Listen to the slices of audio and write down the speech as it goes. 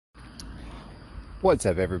What's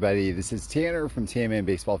up, everybody? This is Tanner from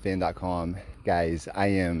TanmanBaseballFan.com. Guys, I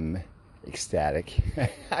am ecstatic.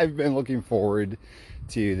 I've been looking forward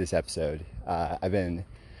to this episode. I've been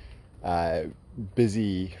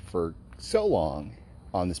busy for so long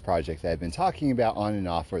on this project that I've been talking about on and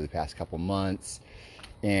off for the past couple months.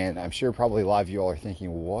 And I'm sure probably a lot of you all are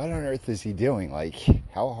thinking, what on earth is he doing? Like,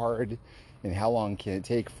 how hard and how long can it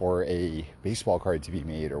take for a baseball card to be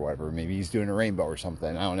made or whatever? Maybe he's doing a rainbow or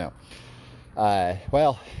something. I don't know.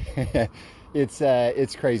 Well,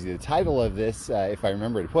 it's crazy. The title of this, if I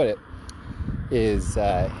remember to put it, is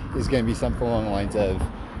going to be something along the lines of,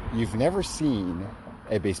 you've never seen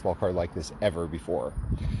a baseball card like this ever before.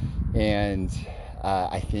 And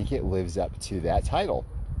I think it lives up to that title.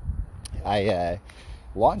 I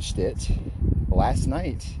launched it last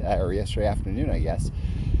night, or yesterday afternoon, I guess.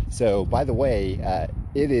 So, by the way,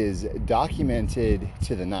 it is documented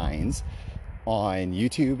to the nines on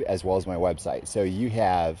YouTube as well as my website. So you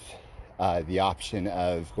have the option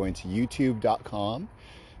of going to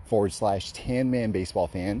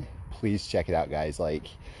youtube.com/TanmanBaseballFan. Please check it out, guys. Like,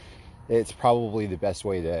 it's probably the best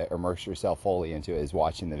way to immerse yourself fully into it is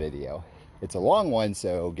watching the video. It's a long one,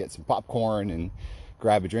 so get some popcorn and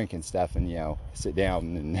grab a drink and stuff, and sit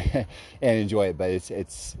down and and enjoy it. But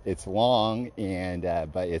it's long, and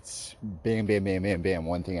but it's bam, bam, bam, bam, bam,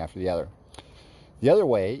 one thing after the other. The other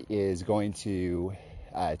way is going to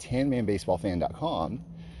TanmanBaseballFan.com,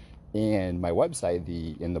 and my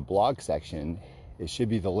website, in the blog section, it should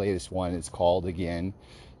be the latest one. It's called, again,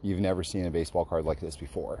 You've Never Seen a Baseball Card Like This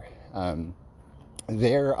Before.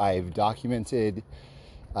 There I've documented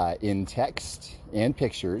in text and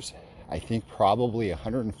pictures, I think probably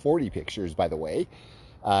 140 pictures, by the way.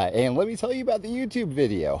 And let me tell you about the YouTube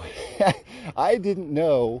video. I didn't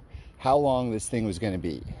know how long this thing was going to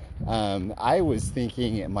be. I was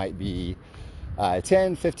thinking it might be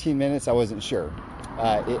 10, 15 minutes. I wasn't sure.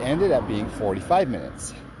 It ended up being 45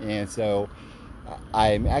 minutes. And so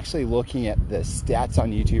I'm actually looking at the stats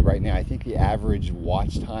on YouTube right now. I think the average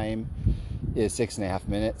watch time is 6.5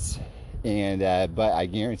 minutes. And but I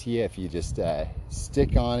guarantee you, if you just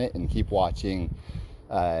stick on it and keep watching,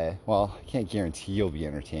 well, I can't guarantee you'll be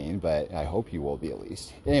entertained, but I hope you will be, at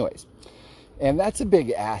least. Anyways, and that's a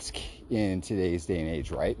big ask in today's day and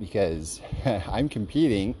age, right? Because I'm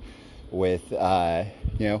competing with,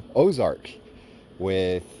 Ozark,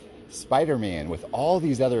 with Spider-Man, with all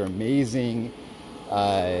these other amazing,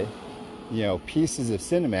 pieces of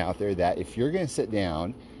cinema out there that if you're going to sit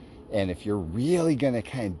down and if you're really going to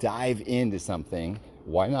kind of dive into something,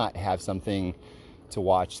 why not have something to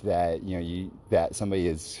watch that, that somebody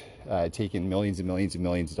has taken millions and millions and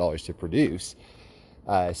millions of dollars to produce?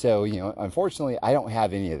 So, unfortunately, I don't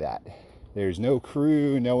have any of that. There's no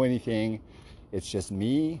crew, no anything. It's just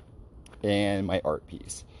me and my art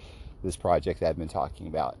piece, this project that I've been talking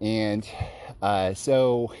about. And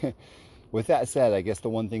so with that said, I guess the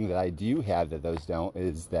one thing that I do have that those don't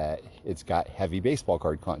is that it's got heavy baseball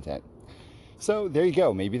card content. So there you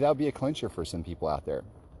go. Maybe that'll be a clincher for some people out there.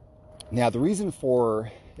 Now, the reason for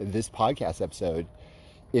this podcast episode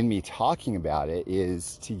in me talking about it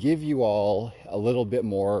is to give you all a little bit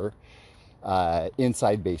more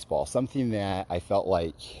inside baseball, something that I felt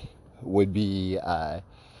like would be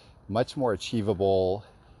much more achievable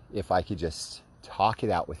if I could just talk it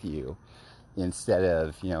out with you instead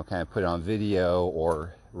of, kind of put it on video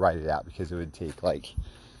or write it out, because it would take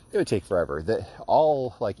forever.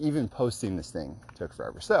 Even posting this thing took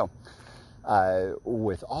forever. So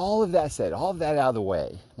with all of that said, all of that out of the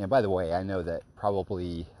way, and by the way, I know that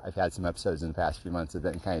probably I've had some episodes in the past few months that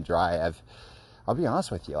have been kind of dry. I'll be honest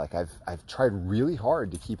with you, I've tried really hard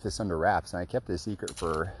to keep this under wraps, and I kept it a secret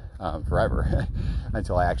for forever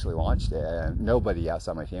until I actually launched it. Nobody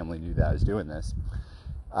outside my family knew that I was doing this,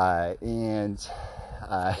 and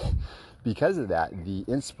because of that, the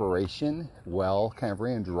inspiration kind of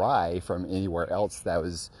ran dry from anywhere else that I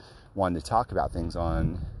was wanting to talk about things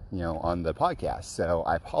on the podcast. So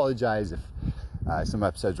I apologize if some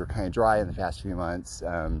episodes were kind of dry in the past few months.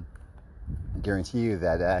 I guarantee you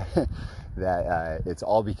that that it's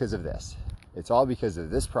all because of this. It's all because of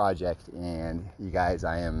this project, and you guys,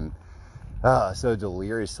 I am so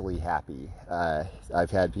deliriously happy.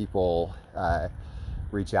 I've had people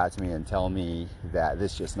reach out to me and tell me that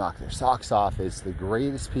this just knocked their socks off. It's the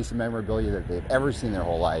greatest piece of memorabilia that they've ever seen in their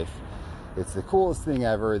whole life. It's the coolest thing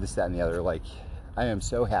ever, this, that, and the other. I am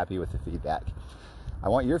so happy with the feedback. I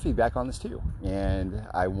want your feedback on this too, and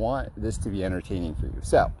I want this to be entertaining for you.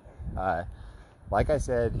 So, like I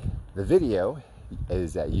said, the video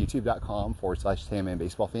is at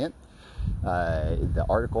youtube.com/TanmanBaseballFan. The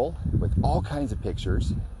article with all kinds of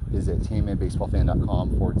pictures is at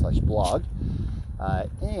TanmanBaseballFan.com/blog.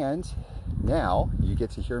 And now you get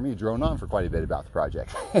to hear me drone on for quite a bit about the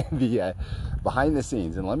project, the behind the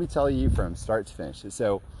scenes. And let me tell you from start to finish.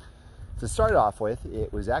 So to start off with,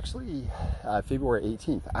 it was actually February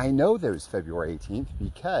 18th. I know there was February 18th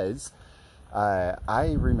because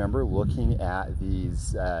I remember looking at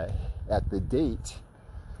these, at the date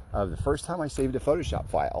of the first time I saved a Photoshop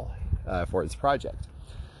file for this project.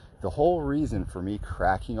 The whole reason for me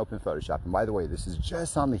cracking open Photoshop, and by the way, this is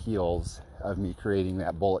just on the heels of me creating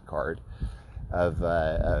that bullet card of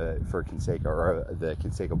for Conseco, or the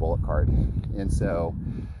Conseco bullet card. And so,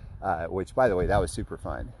 which by the way, that was super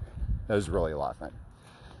fun. That was really a lot of fun.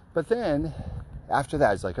 But then after that,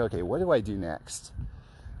 I was like, okay, what do I do next?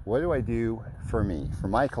 What do I do for me, for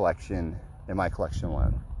my collection and my collection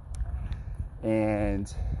alone?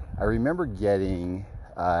 And I remember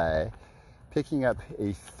picking up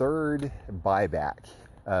a third buyback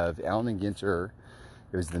of Allen & Ginter.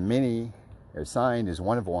 It was the mini. It was signed as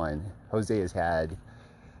one of one. Jose has had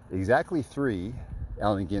exactly 3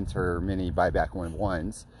 Allen & Ginter mini buyback one of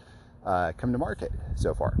ones come to market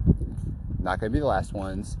so far. Not going to be the last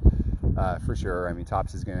ones for sure. I mean,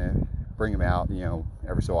 Topps is going to bring them out, you know,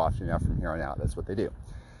 every so often now from here on out. That's what they do.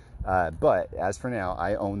 But as for now,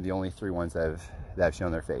 I own the only 3 ones that have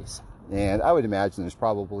shown their face. And I would imagine there's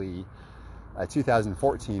probably a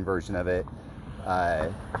 2014 version of it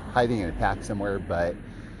hiding in a pack somewhere, but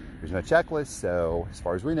there's no checklist. So as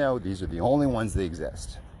far as we know, these are the only ones that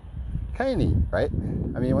exist. Kind of neat, right?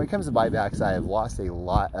 I mean, when it comes to buybacks, I have lost a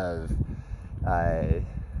lot of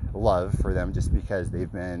love for them just because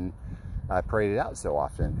they've been paraded out so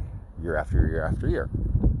often, year after year after year.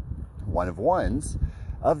 One of ones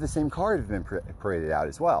of the same card have been paraded out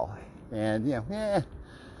as well. And, you know,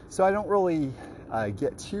 so I don't really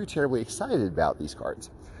get too terribly excited about these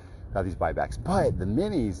cards, about these buybacks. But the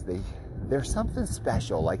minis, they're something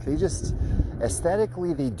special. Like, they just,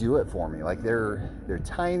 aesthetically, they do it for me. Like, they're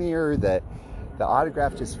tinier, the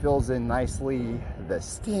autograph just fills in nicely, the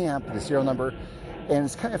stamp, the serial number. And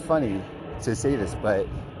it's kind of funny to say this, but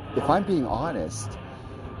if I'm being honest,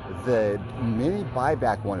 the mini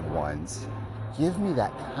buyback one of ones give me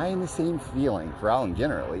that kind of same feeling, for Allen &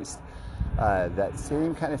 Ginter at least, that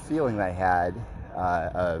same kind of feeling that I had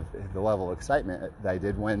of the level of excitement that I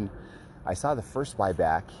did when I saw the first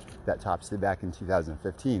buyback that Topps did back in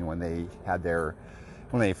 2015 when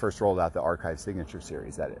they first rolled out the Archive Signature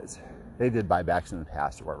Series, that is. They did buybacks in the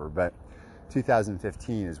past or whatever, but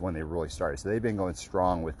 2015 is when they really started. So they've been going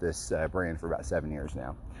strong with this brand for about 7 years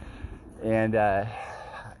now. And,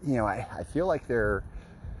 you know, I feel like they're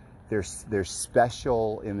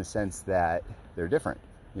special in the sense that they're different.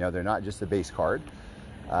 You know, they're not just a base card.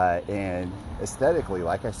 And aesthetically,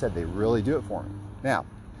 like I said, they really do it for me. Now,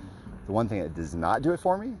 the one thing that does not do it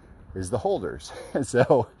for me is the holders. And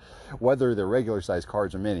so whether they're regular size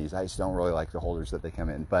cards or minis, I just don't really like the holders that they come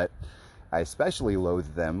in. But I especially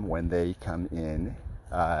loathe them when they come in,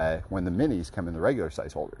 when the minis come in the regular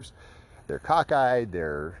size holders. They're cockeyed,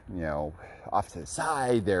 they're, you know, off to the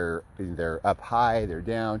side, they're up high, they're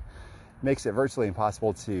down. Makes it virtually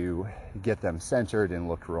impossible to get them centered and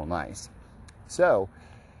look real nice. So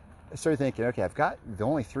I started thinking, okay, I've got the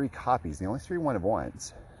only 3 copies, the only 3 one of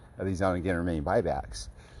ones of these Allen & Ginter mini buybacks.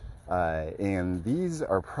 And these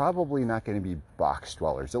are probably not going to be box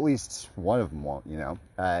dwellers. At least one of them won't, you know.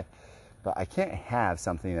 But I can't have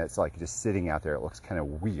something that's like just sitting out there. It looks kind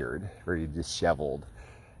of weird, very disheveled,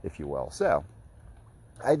 if you will. So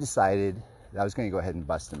I decided that I was going to go ahead and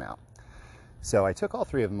bust them out. So I took all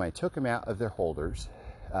 3 of them. I took them out of their holders.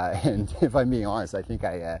 And if I'm being honest, I think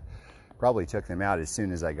I probably took them out as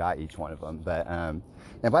soon as I got each one of them. But and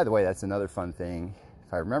by the way, that's another fun thing.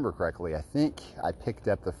 If I remember correctly, I think I picked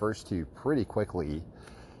up the first 2 pretty quickly.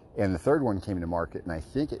 And the third one came to market. And I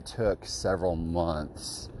think it took several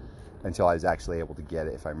months until I was actually able to get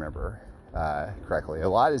it, if I remember correctly. A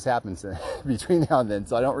lot has happened between now and then,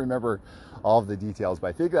 so I don't remember all of the details, but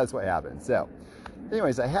I think that's what happened. So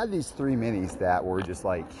anyways, I had these 3 minis that were just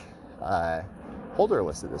like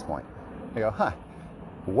holderless at this point. I go,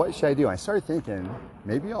 what should I do? I started thinking,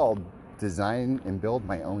 maybe I'll design and build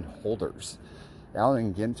my own holders.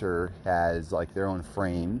 Allen & Ginter has like their own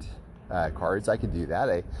framed cards. I could do that.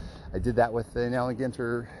 I did that with an Allen &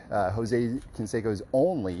 Ginter, Jose Canseco's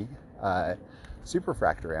only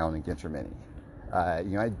Superfractor Allen & Ginter mini.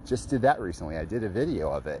 You know, I just did that recently. I did a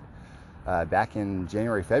video of it back in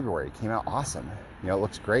January, February. It came out awesome. You know, it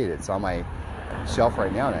looks great. It's on my shelf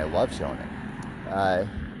right now, and I love showing it.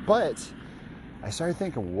 But I started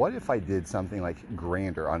thinking, what if I did something like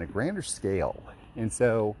grander, on a grander scale? And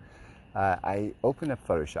so I opened up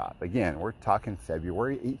Photoshop. Again, we're talking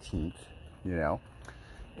February 18th, you know,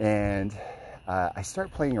 and I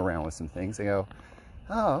start playing around with some things. I go,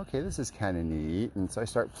 oh, okay, this is kind of neat. And so I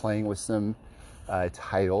start playing with some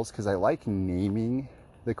titles because I like naming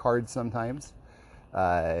the cards sometimes.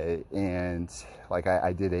 And like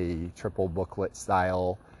I did a triple booklet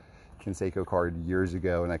style Canseco card years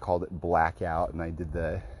ago, and I called it Blackout, and I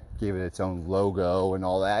gave it its own logo and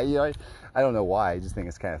all that. You know, I don't know why. I just think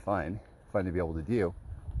it's kind of fun to be able to do.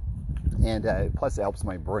 And plus, it helps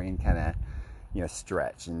my brain kind of, you know,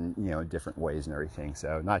 stretch in, you know, different ways and everything.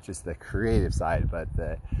 So not just the creative side, but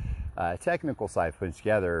the technical side, putting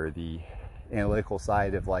together the analytical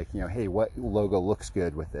side of like, you know, hey, what logo looks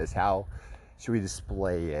good with this? How should we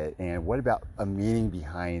display it? And what about a meaning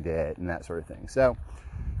behind it and that sort of thing? So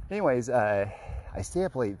anyways, I stay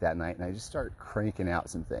up late that night and I just start cranking out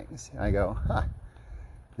some things. And I go,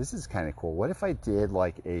 this is kind of cool. What if I did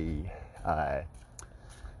like a,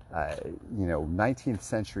 you know, 19th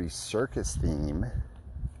century circus theme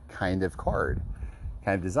kind of card,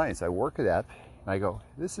 kind of design? So I work it up and I go,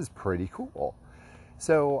 this is pretty cool.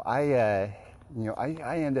 So I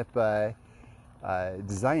end up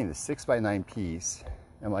designing the 6x9 piece.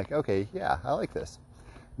 I'm like, okay, yeah, I like this.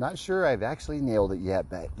 Not sure I've actually nailed it yet,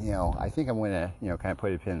 but, you know, I think I'm going to, you know, kind of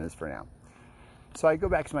put a pin in this for now. So I go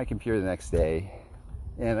back to my computer the next day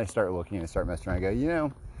and I start looking and start messing around. I go, you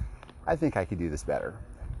know, I think I could do this better.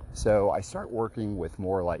 So I start working with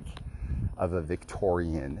more like of a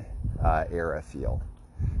Victorian era feel.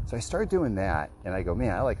 So I start doing that and I go,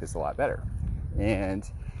 man, I like this a lot better. And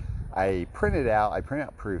I print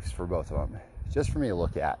out proofs for both of them just for me to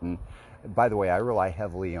look at. And by the way, I rely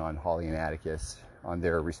heavily on Holly and Atticus on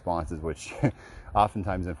their responses, which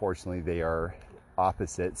oftentimes, unfortunately, they are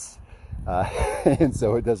opposites. And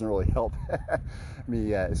so it doesn't really help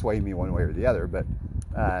me sway me one way or the other. But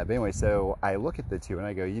anyway, so I look at the two and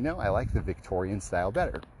I go, you know, I like the Victorian style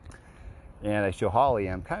better. And I show Holly,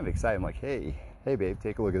 I'm kind of excited. I'm like, hey babe,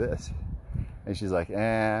 take a look at this. And she's like,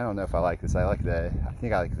 I don't know if I like this. I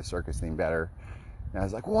think I like the circus theme better. And I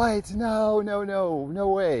was like, what? No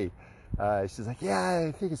way. She's like, yeah,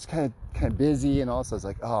 I think it's kind of busy. And also I was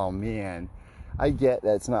like, oh man, I get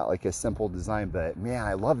that it's not like a simple design, but man,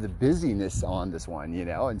 I love the busyness on this one, you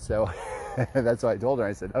know? And so that's what I told her.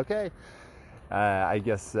 I said, okay, I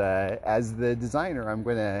guess as the designer, I'm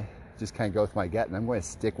going to just kind of go with my gut and I'm going to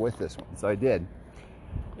stick with this one. So I did.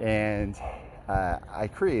 And I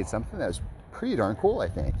created something that was pretty darn cool, I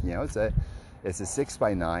think. You know, it's a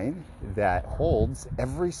 6x9 that holds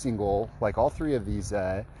every single, like all three of these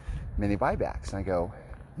mini buybacks. And I go,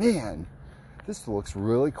 man, this looks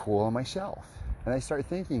really cool on my shelf. And I start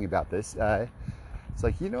thinking about this. It's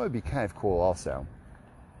like, you know, it'd be kind of cool also,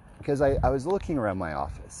 because I was looking around my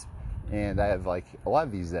office and I have like a lot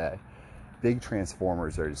of these big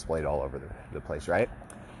transformers that are displayed all over the place, right?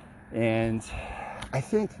 And I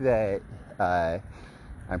think that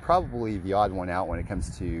I'm probably the odd one out when it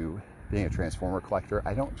comes to being a transformer collector.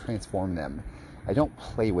 I don't transform them. I don't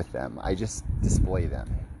play with them. I just display them.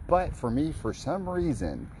 But for me, for some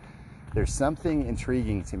reason, there's something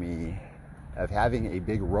intriguing to me of having a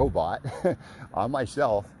big robot on my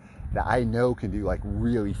shelf that I know can do like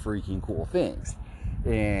really freaking cool things.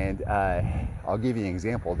 And I'll give you an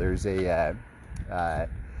example. There's a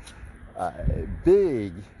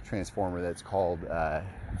big transformer that's called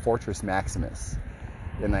Fortress Maximus.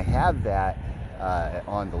 And I have that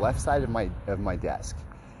on the left side of my desk.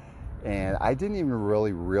 And I didn't even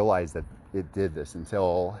really realize that it did this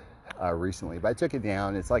until recently. But I took it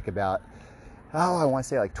down. It's like about, I want to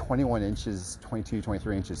say like 21 inches, 22,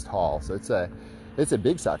 23 inches tall. So it's a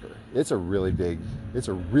big sucker. It's a really big,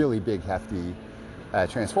 hefty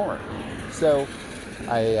transformer. So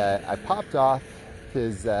I popped off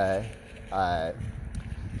his head,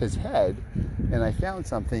 and I found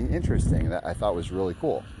something interesting that I thought was really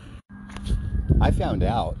cool. I found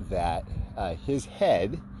out that his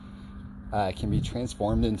head can be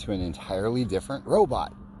transformed into an entirely different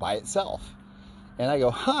robot by itself. And I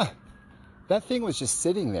go, that thing was just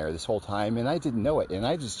sitting there this whole time and I didn't know it. And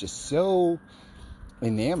I was just so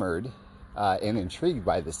enamored and intrigued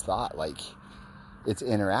by this thought. Like, it's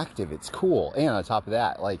interactive, it's cool. And on top of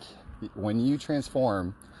that, like, when you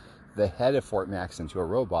transform the head of Fort Max into a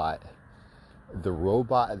robot, the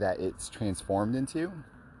robot that it's transformed into,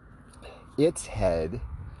 its head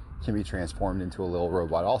can be transformed into a little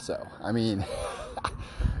robot also. I mean,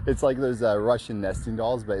 it's like those Russian nesting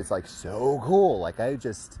dolls, but it's like so cool. Like,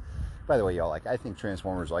 by the way, y'all, like, I think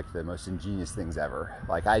Transformers are like the most ingenious things ever.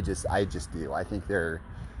 Like, I just do. I think they're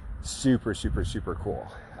super, super, super cool.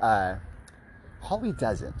 Holly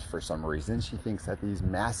doesn't, for some reason. She thinks that these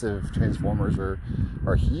massive transformers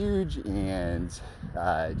are huge and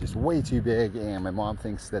just way too big, and my mom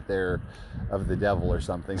thinks that they're of the devil or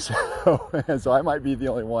something. So I might be the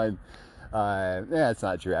only one. Yeah, it's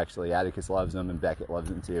not true, actually. Atticus loves them and Beckett loves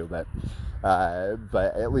them too, but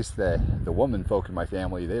at least the woman folk in my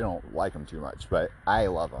family, they don't like them too much, but I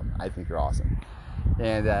love them. I think they're awesome.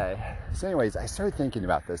 And so anyways, I started thinking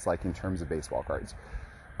about this, like, in terms of baseball cards.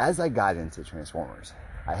 As I got into Transformers,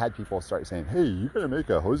 I had people start saying, hey, you gonna make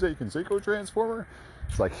a Jose Canseco Transformer?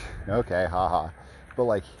 It's like, okay, haha. But,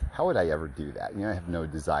 like, how would I ever do that? You know, I have no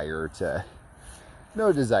desire to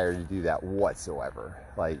do that whatsoever.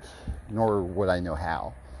 Like, nor would I know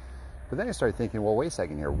how. But then I started thinking, well, wait a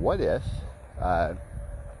second here. What if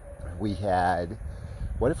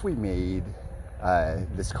we made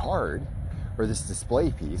this card, or this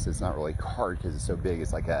display piece? It's not really a card because it's so big.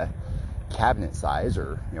 It's like a cabinet size,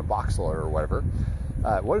 or, you know, box or whatever.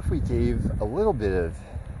 What if we gave a little bit of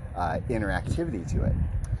interactivity to it?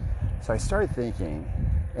 So I started thinking,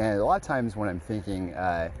 and a lot of times when I'm thinking,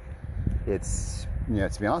 it's, you know,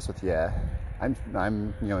 to be honest with you,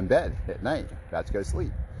 I'm you know, in bed at night, about to go to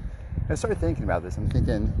sleep. And I started thinking about this. I'm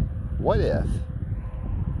thinking, what if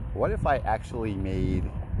I actually made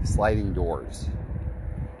sliding doors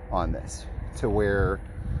on this, to where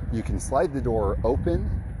you can slide the door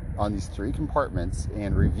open on these 3 compartments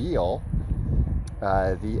and reveal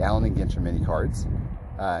the Allen and Ginter mini cards,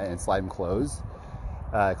 and slide them closed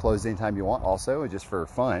anytime you want, also, just for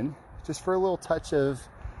fun, just for a little touch of,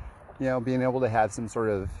 you know, being able to have some sort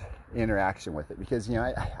of interaction with it. Because, you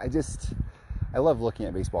know, I love looking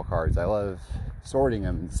at baseball cards. I love sorting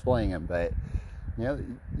them and displaying them, but, you know,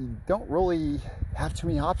 you don't really have too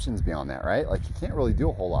many options beyond that, right? Like, you can't really do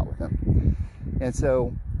a whole lot with them. And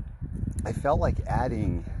so I felt like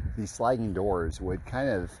adding these sliding doors would kind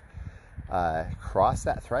of cross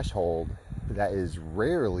that threshold that is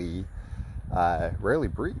rarely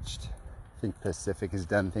breached. I think Pacific has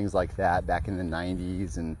done things like that back in the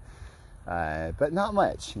 90s, and but not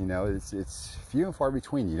much. You know, it's few and far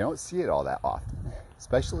between. You don't see it all that often,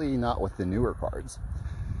 especially not with the newer cards.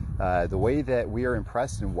 The way that we are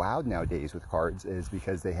impressed and wowed nowadays with cards is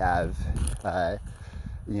because they have,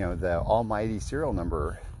 you know, the almighty serial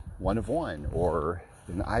number 1 of 1, or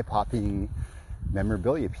an eye-popping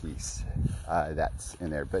memorabilia piece that's in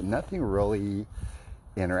there, but nothing really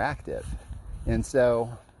interactive. And so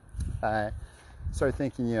I started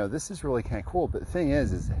thinking, you know, this is really kind of cool. But the thing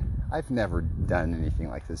is I've never done anything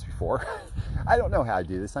like this before. I don't know how to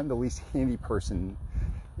do this. I'm the least handy person,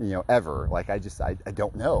 you know, ever. Like, I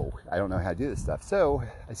don't know. I don't know how to do this stuff. So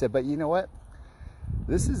I said, but you know what?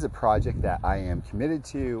 This is a project that I am committed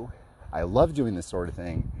to. I love doing this sort of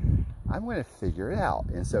thing. I'm going to figure it out.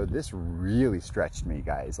 And so this really stretched me,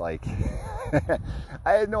 guys. Like,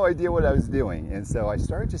 I had no idea what I was doing. And so I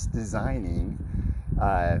started just designing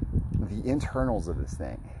the internals of this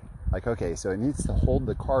thing. Like, okay, so it needs to hold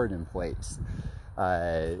the card in place.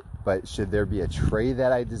 But should there be a tray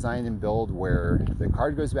that I design and build where the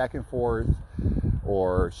card goes back and forth?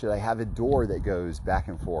 Or should I have a door that goes back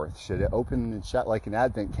and forth? Should it open and shut like an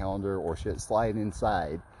advent calendar, or should it slide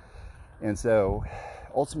inside? And so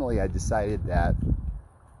ultimately I decided that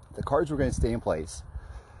the cards were going to stay in place,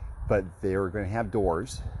 but they were going to have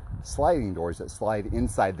doors, sliding doors that slide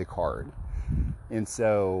inside the card. And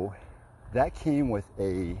so that came with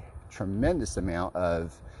a tremendous amount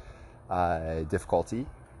of difficulty,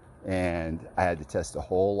 and I had to test a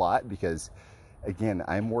whole lot because, again,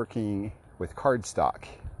 I'm working with cardstock,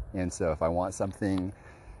 and so if I want something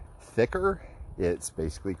thicker, it's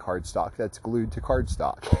basically cardstock that's glued to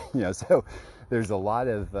cardstock. You know, so there's a lot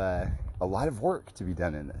of work to be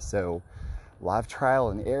done in this. So a lot of trial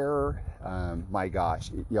and error. My gosh,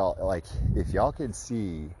 y'all, like, if y'all could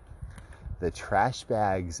see the trash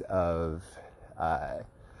bags of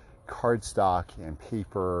cardstock and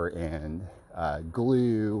paper and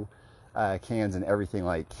glue cans and everything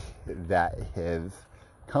like that have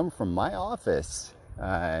come from my office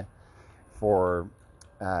for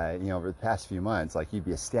you know, over the past few months, like, you'd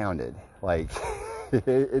be astounded. Like,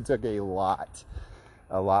 it took a lot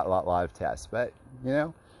of tests, but, you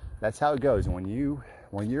know, that's how it goes. When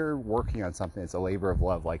you're working on something that's a labor of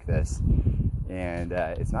love like this, and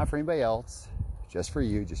it's not for anybody else, just for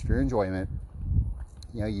you, just for your enjoyment,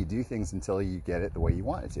 you know, you do things until you get it the way you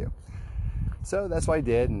want it to. So that's what I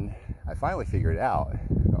did, and I finally figured it out.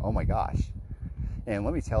 Oh my gosh. And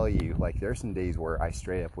let me tell you, like, there's some days where I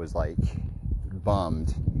straight up was like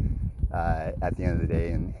bummed at the end of the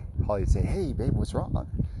day, and Holly would say, hey babe, what's wrong? I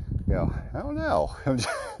go, I don't know. I'm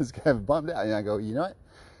just kind of bummed out. And I go, you know what?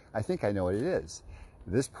 I think I know what it is.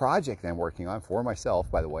 this project I'm working on for myself,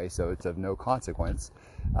 by the way, so it's of no consequence,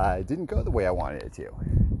 it didn't go the way I wanted it to.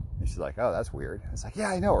 And she's like, oh, that's weird. I was like, yeah,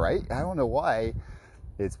 I know, right? I don't know why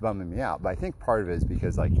it's bumming me out, but I think part of it is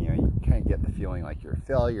because, like, you know, you kind of get the feeling like you're a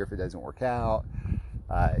failure if it doesn't work out,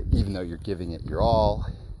 even though you're giving it your all.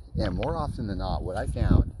 And more often than not, what I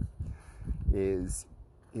found is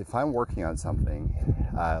if I'm working on something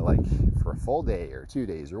like for a full day or 2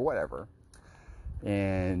 days or whatever,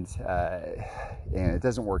 and it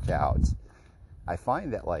doesn't work out, I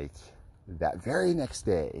find that, like, that very next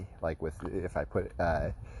day, like if I put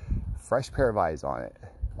a fresh pair of eyes on it,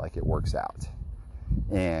 like, it works out.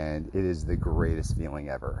 And it is the greatest feeling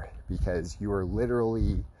ever, because you are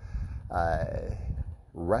literally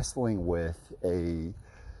wrestling with a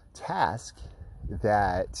task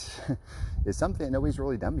that is something that nobody's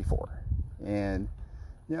really done before. And,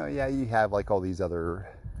 you know, yeah, you have like all these other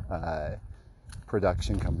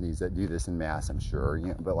production companies that do this in mass, I'm sure, you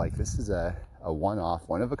know, but like, this is a one-off,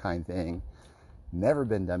 one-of-a-kind thing, never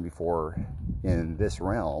been done before in this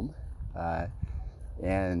realm,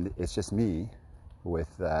 and it's just me with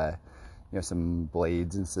you know, some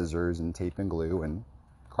blades and scissors and tape and glue and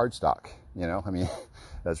cardstock, you know, I mean,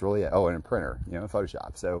 that's really it. Oh, and a printer, you know,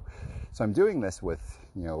 Photoshop. So I'm doing this with,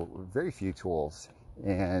 you know, very few tools.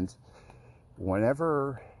 And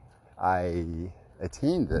whenever I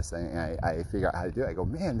attain this and I figure out how to do it, I go,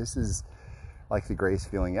 man, this is like the greatest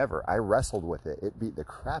feeling ever. I wrestled with it. It beat the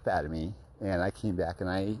crap out of me. And I came back and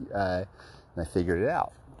I figured it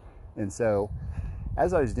out. And so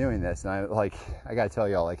as I was doing this, and I gotta tell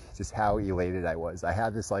y'all, like, just how elated I was. I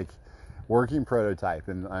had this like working prototype,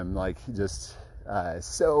 and I'm like just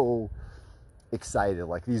so excited.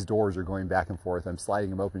 Like, these doors are going back and forth. I'm sliding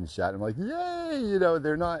them open and shut. I'm like, yay! You know,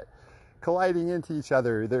 they're not colliding into each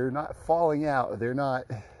other. They're not falling out. They're not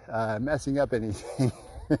messing up anything.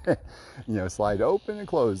 You know, slide open and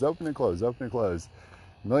close, open and close, open and close,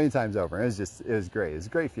 a million times over. And it was great. It was a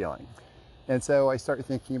great feeling. And so I started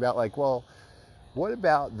thinking about, like, well, what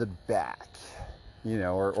about the back, you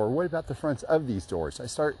know, or what about the fronts of these doors? I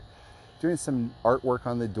start doing some artwork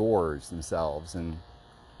on the doors themselves, and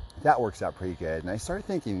that works out pretty good. And I started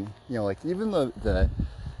thinking, you know, like, even the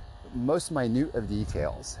most minute of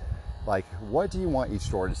details, like, what do you want each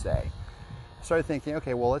door to say? I started thinking,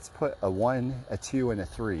 okay, well, let's put a 1, a 2, and a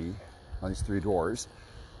 3 on these 3 doors,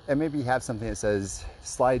 and maybe have something that says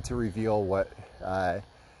slide to reveal what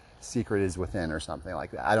secret is within, or something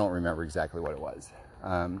like that. I don't remember exactly what it was,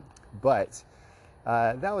 but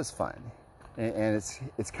that was fun. And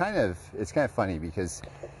it's kind of funny, because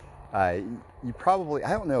you probably,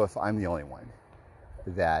 I don't know if I'm the only one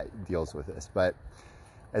that deals with this, but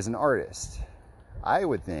as an artist, I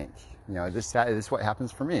would think, you know, this is what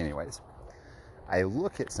happens for me anyways. I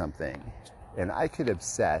look at something and I could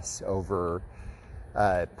obsess over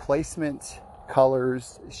placement,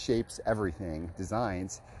 colors, shapes, everything,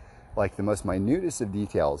 designs, like the most minutest of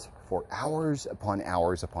details, for hours upon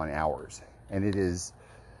hours upon hours. And it is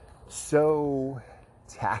so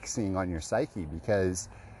taxing on your psyche, because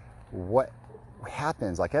what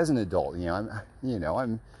happens, like, as an adult,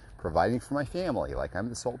 I'm providing for my family. Like, I'm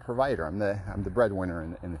the sole provider. I'm the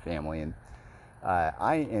breadwinner in the family, and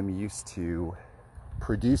I am used to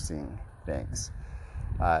producing things,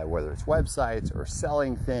 whether it's websites or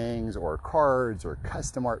selling things or cards or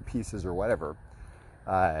custom art pieces or whatever.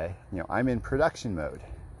 I'm in production mode.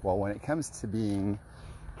 Well, when it comes to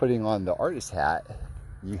putting on the artist hat,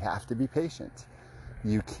 you have to be patient.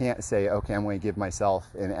 You can't say, okay, I'm going to give myself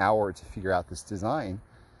an hour to figure out this design.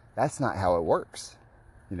 That's not how it works.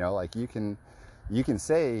 You know, like, you can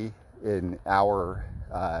say an hour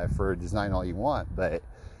for a design all you want, but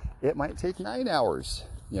it might take 9 hours,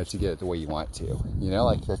 you know, to get it the way you want to. You know,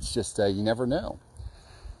 like, that's just, you never know.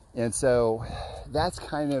 And so that's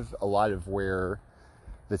kind of a lot of where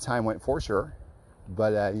the time went, for sure.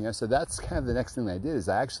 But, so that's kind of the next thing that I did, is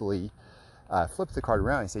I actually flipped the card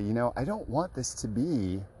around and say, you know, I don't want this to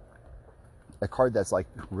be a card that's like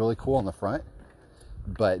really cool on the front,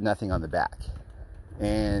 but nothing on the back.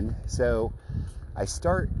 And so I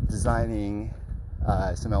start designing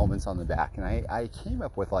some elements on the back, and I came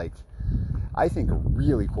up with, like, I think, a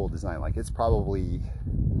really cool design. Like, it's probably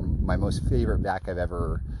my most favorite back I've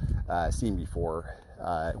ever seen before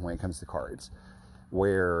when it comes to cards,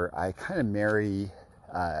 where I kind of marry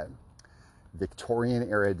Victorian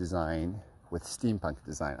era design with steampunk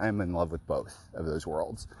design. I'm in love with both of those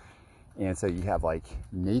worlds. And so you have, like,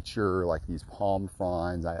 nature, like these palm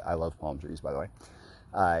fronds. I love palm trees, by the way.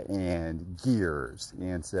 And gears.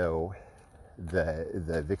 And so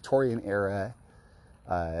the Victorian era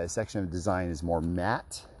section of design is more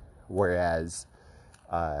matte, whereas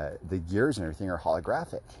the gears and everything are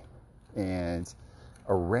holographic. And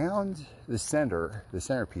around the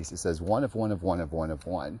centerpiece, it says one of one of one of one of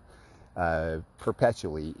one,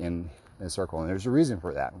 perpetually in a circle. And there's a reason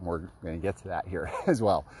for that. And we're going to get to that here as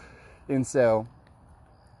well. And so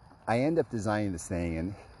I end up designing this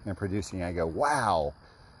thing and producing it. I go, wow,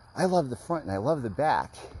 I love the front and I love the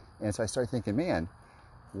back. And so I start thinking, man,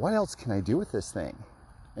 what else can I do with this thing?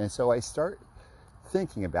 And so I start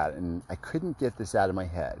thinking about it, and I couldn't get this out of my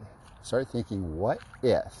head. I started thinking, what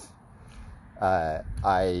if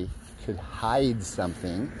I could hide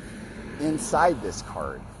something inside this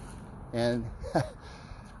card? And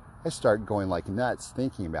I started going like nuts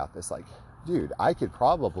thinking about this. Like, dude, I could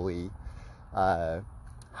probably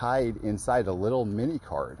hide inside a little mini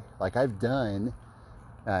card. Like I've done,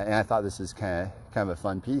 and I thought this is kind of a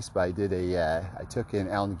fun piece, but I took an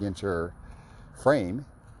Allen Ginter frame,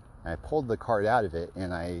 and I pulled the card out of it,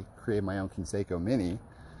 and I created my own Conseco Mini,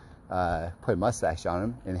 put a mustache on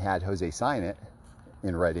him, and had Jose sign it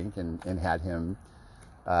in red ink, and had him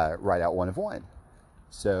write out one of one.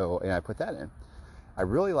 So, and I put that in. I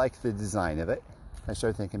really liked the design of it. I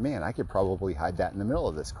started thinking, man, I could probably hide that in the middle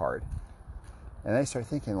of this card. And I started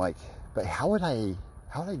thinking, like, but how would I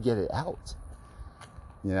get it out?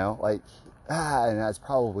 You know, like, and that's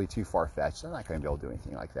probably too far-fetched. I'm not going to be able to do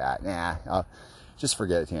anything like that. Nah, just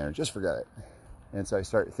forget it, Tanner. Just forget it. And so I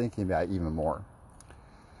started thinking about it even more.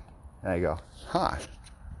 And I go,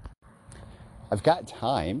 I've got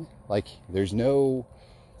time. Like, there's no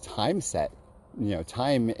time set,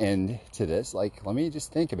 time end to this. Like, let me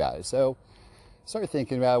just think about it. So I started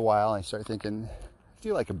thinking about it a while, and I started thinking,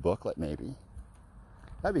 do like a booklet maybe.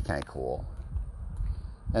 That'd be kind of cool.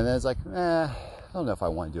 And then it's like, I don't know if I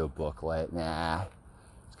want to do a booklet. Nah,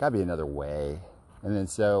 there's got to be another way. And then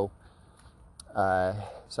so I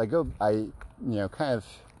kind of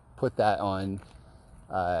put that on,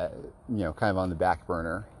 kind of on the back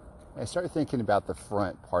burner. I started thinking about the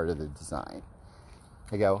front part of the design.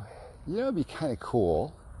 I go, it'd be kind of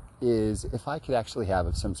cool is if I could actually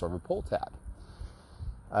have some sort of a pull tab.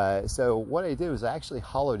 So what I did was I actually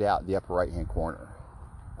hollowed out the upper right-hand corner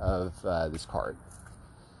of this card.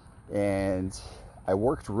 And I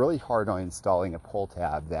worked really hard on installing a pull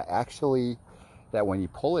tab that when you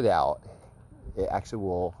pull it out, it actually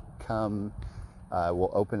will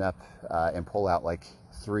open up and pull out like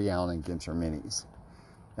 3 Allen Ginter minis.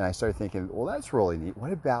 And I started thinking, well, that's really neat.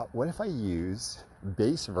 What if I use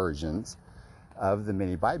base versions of the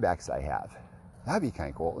mini buybacks I have? That'd be kind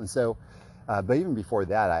of cool. And so, but even before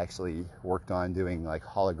that, I actually worked on doing like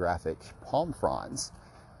holographic palm fronds,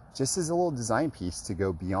 just as a little design piece to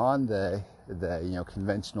go beyond the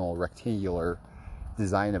conventional rectangular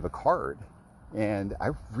design of a card. And I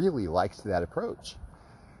really liked that approach.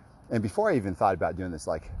 And before I even thought about doing this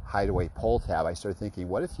like hideaway pull tab, I started thinking,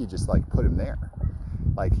 what if you just like put them there?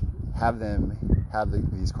 Like have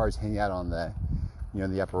these cards hang out on the,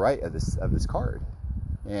 the upper right of this card.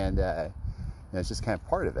 And it's just kind of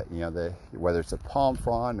part of it, whether it's a palm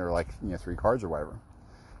frond or like, 3 cards or whatever.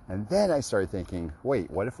 And then I started thinking,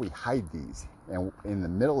 wait, what if we hide these? And in the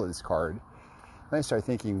middle of this card, then I started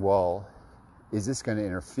thinking, well, is this going to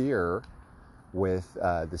interfere with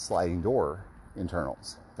the sliding door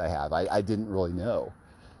internals that I have? I didn't really know.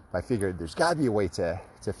 I figured there's got to be a way to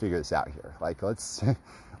figure this out here. Like, let's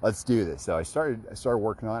do this. So I started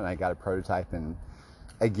working on it, and I got a prototype, and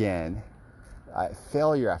again,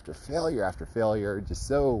 failure after failure after failure, just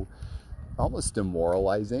so almost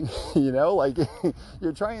demoralizing, like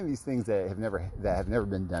you're trying these things that have never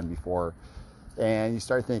been done before, and you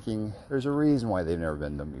start thinking there's a reason why they've never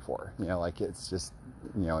been done before, like it's just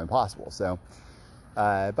impossible. So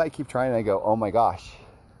but I keep trying, and I go, oh my gosh.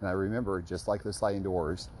 And I remember, just like the sliding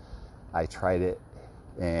doors, I tried it,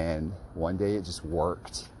 and one day it just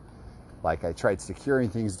worked. Like I tried securing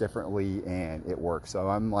things differently, and it worked. So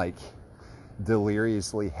I'm like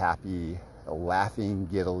deliriously happy, laughing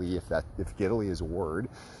giddily, if giddily is a word,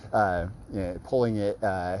 pulling it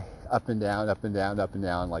up and down, up and down, up and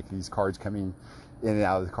down, like these cards coming in and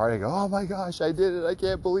out of the card. I go, oh my gosh, I did it! I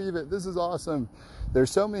can't believe it! This is awesome. There's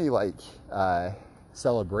so many like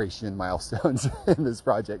celebration milestones in this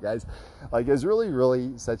project, guys. Like, it's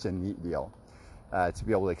really such a neat deal to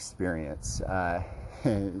be able to experience.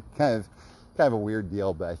 Kind of a weird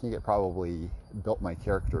deal, but I think it probably built my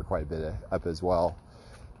character quite a bit up as well.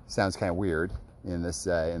 Sounds kind of weird in this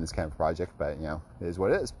kind of project, but it is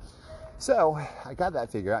what it is. So I got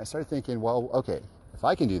that figured out. I started thinking, well, okay, if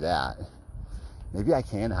I can do that, maybe I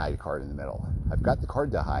can hide a card in the middle. I've got the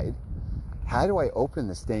card to hide. How do I open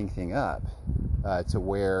this dang thing up to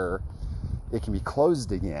where it can be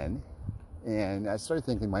closed again? And I started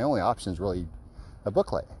thinking my only option is really a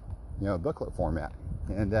booklet, a booklet format.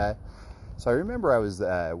 And so I remember I was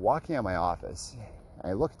walking out my office,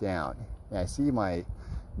 and I looked down, and I see my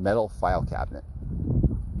metal file cabinet.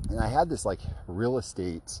 And I had this like real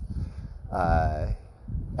estate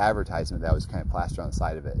advertisement that was kind of plastered on the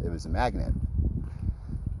side of it. It was a magnet.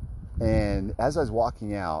 And as I was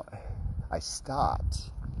walking out, I stopped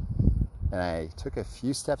and I took a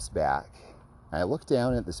few steps back, and I looked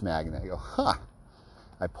down at this magnet. I go, huh.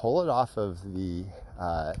 I pull it off of the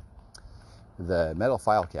metal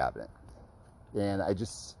file cabinet, and I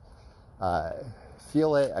just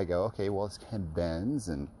feel it. I go, okay, well, this kind of bends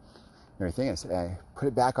and everything. I put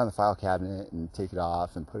it back on the file cabinet and take it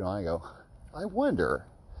off and put it on. I go, I wonder.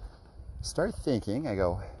 Start thinking. I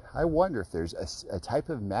go, I wonder if there's a type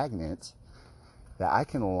of magnet that I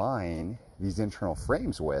can align these internal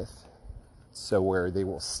frames with, so where they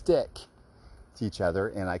will stick to each other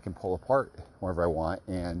and I can pull apart wherever I want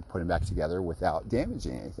and put them back together without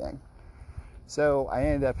damaging anything. So I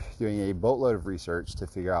ended up doing a boatload of research to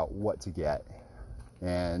figure out what to get,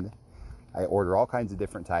 and I ordered all kinds of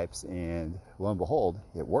different types, and lo and behold,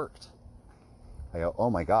 it worked. I go, oh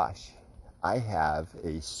my gosh, I have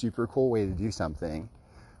a super cool way to do something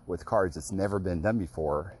with cards that's never been done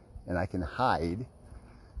before, and I can hide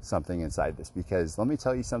something inside this. Because let me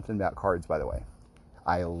tell you something about cards, by the way.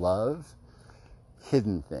 I love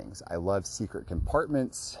hidden things. I love secret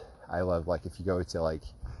compartments. I love, like, if you go to, like,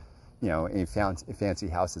 a fancy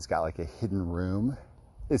house that's got like a hidden room,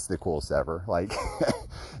 it's the coolest ever. Like,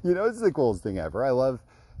 it's the coolest thing ever. I love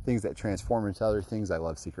things that transform into other things. I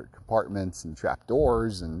love secret compartments and trap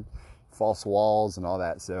doors and false walls and all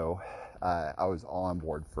that. So I was all on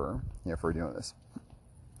board for doing this.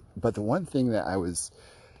 But the one thing that I was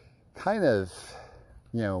kind of,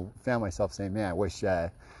 found myself saying, man, I wish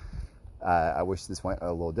this went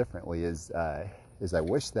a little differently, is I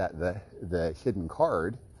wish that the hidden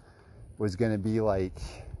card was going to be like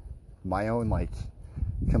my own like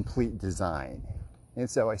complete design. And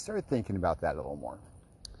so I started thinking about that a little more.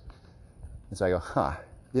 And so I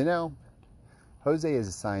go, Jose is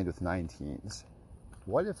assigned with 9 teams.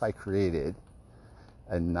 What if I created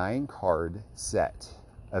a 9-card set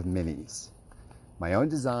of minis? My own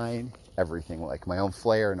design, everything, like my own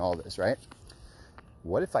flair and all this, right?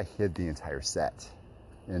 What if I hid the entire set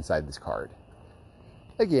inside this card?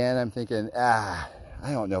 Again, I'm thinking, I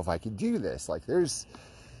don't know if I could do this. Like, there's,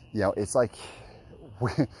 it's like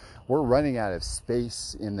we're running out of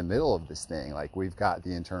space in the middle of this thing. Like, we've got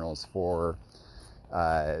the internals for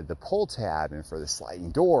the pull tab and for the sliding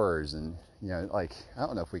doors, and like, I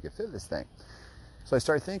don't know if we could fit this thing. So I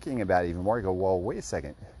started thinking about it even more. I go, well, wait a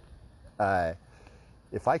second.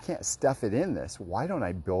 If I can't stuff it in this, why don't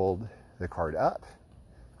I build the card up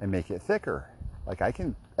and make it thicker? Like, I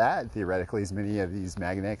can add theoretically as many of these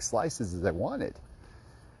magnetic slices as I wanted.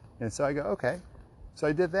 And so I go, okay. So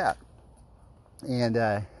I did that. And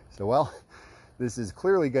this is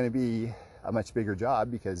clearly going to be a much bigger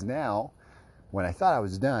job, because now, when I thought I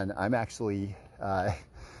was done, I'm actually, I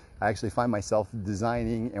actually find myself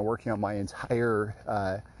designing and working on my entire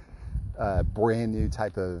brand new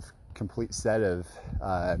type of complete set of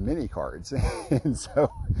mini cards. And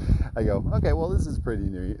so I go, okay, well, this is pretty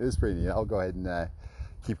new. This is pretty neat. I'll go ahead and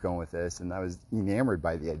keep going with this. And I was enamored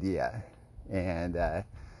by the idea. And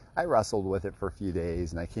I wrestled with it for a few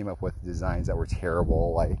days, and I came up with designs that were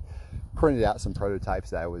terrible. I printed out some prototypes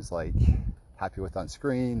that I was like happy with on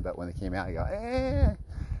screen, but when they came out, I go,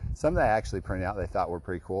 Some that I actually printed out that I thought were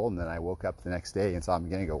pretty cool, and then I woke up the next day and saw them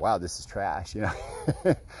again and go, wow, this is trash.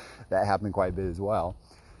 That happened quite a bit as well.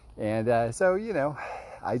 And so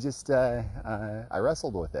I just I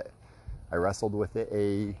wrestled with it. I wrestled with it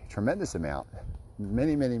a tremendous amount,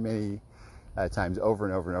 many times, over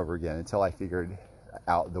and over and over again, until I figured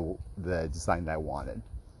out the design that I wanted.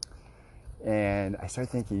 And I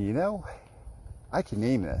started thinking, I can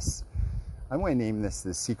name this. I'm going to name this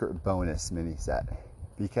the Secret Bonus mini set,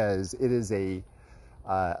 because it is a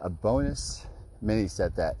bonus mini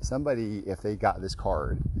set that somebody, if they got this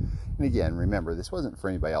card, and again, remember, this wasn't for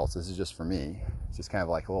anybody else, this is just for me. It's just kind of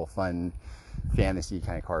like a little fun fantasy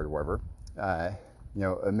kind of card or whatever.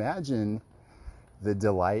 Imagine the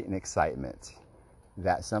delight and excitement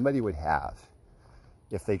that somebody would have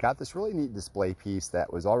if they got this really neat display piece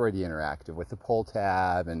that was already interactive with the pull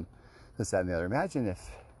tab and this, that, and the other. Imagine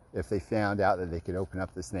if they found out that they could open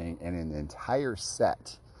up this thing and an entire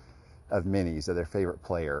set of minis of their favorite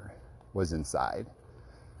player was inside.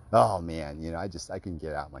 Oh man, I couldn't get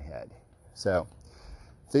it out of my head. So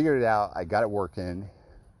figured it out, I got it working,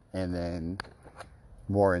 and then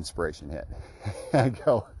more inspiration hit. I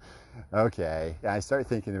go, okay. And I started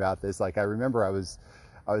thinking about this. Like, I remember I was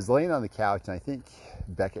I was laying on the couch, and I think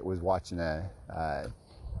Beckett was watching a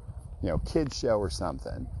kids show or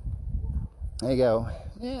something. I go,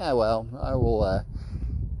 yeah, well, I will.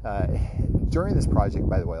 During this project,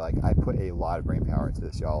 by the way, like, I put a lot of brain power into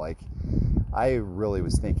this, y'all. Like, I really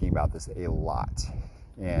was thinking about this a lot,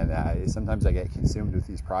 and sometimes I get consumed with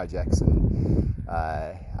these projects, and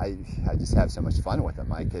I just have so much fun with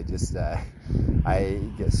them. I could just I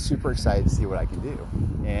get super excited to see what I can do,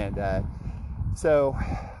 and so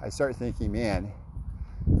I start thinking, man,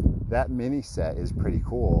 that mini set is pretty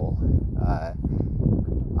cool.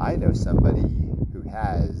 I know somebody who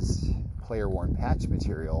has player worn patch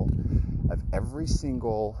material of every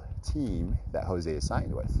single team that Jose is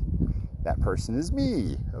signed with. That person is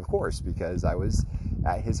me, of course, because I was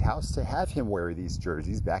at his house to have him wear these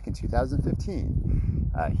jerseys back in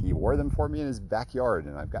 2015. He wore them for me in his backyard,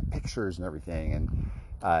 and I've got pictures and everything, and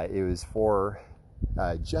it was for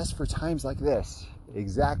just for times like this,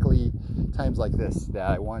 exactly times like this, that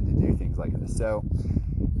I wanted to do things like this. So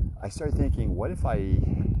I started thinking, what if I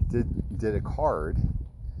did a card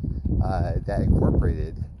that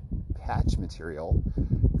incorporated patch material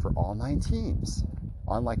for all 9 teams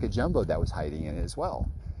on like a jumbo that was hiding in it as well.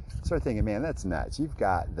 Started thinking, man, that's nuts. You've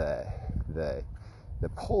got the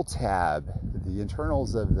pull tab, the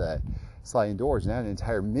internals of the sliding doors, now an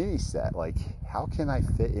entire mini set. Like, how can I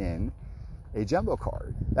fit in a jumbo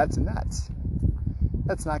card? That's nuts.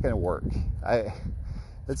 That's not going to work.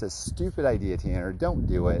 That's a stupid idea, Tanner. Don't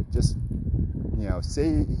do it. Just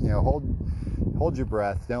hold your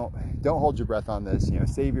breath. Don't hold your breath on this.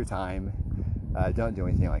 Save your time. Don't do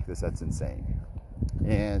anything like this. That's insane.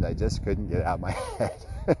 And I just couldn't get it out of my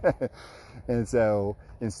head. And so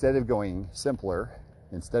instead of going simpler,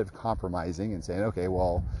 instead of compromising and saying, okay,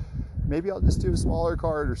 well, maybe I'll just do a smaller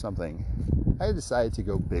card or something, I decided to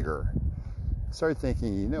go bigger. Started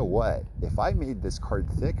thinking, you know what? If I made this card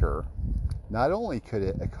thicker, not only could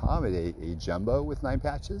it accommodate a jumbo with 9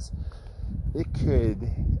 patches, it could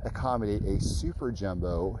accommodate a super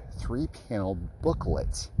jumbo 3-panel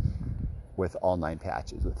booklet with all 9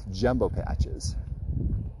 patches, with jumbo patches.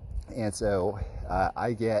 And so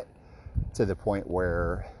I get to the point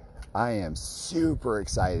where I am super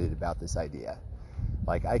excited about this idea.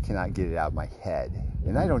 Like, I cannot get it out of my head,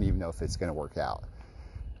 and I don't even know if it's going to work out.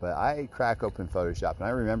 But I crack open Photoshop, and I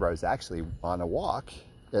remember I was actually on a walk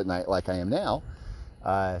at night, like I am now,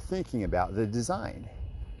 thinking about the design.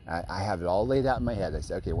 I have it all laid out in my head. I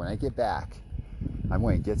said, okay, when I get back, I'm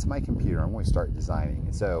going to get to my computer, I'm going to start designing.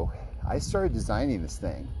 And so I started designing this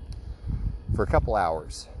thing for a couple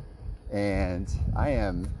hours, and I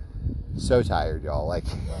am so tired, y'all. Like,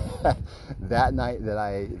 that night that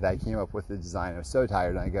I came up with the design, I was so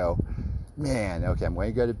tired, and I go, man, okay, I'm going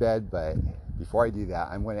to go to bed, but before I do that,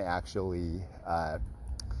 I'm going to actually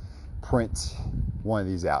print one of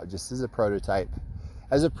these out just as a prototype,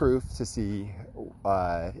 as a proof to see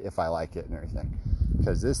if I like it and everything,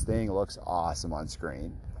 because this thing looks awesome on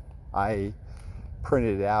screen. I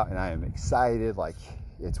printed it out and I am excited. Like,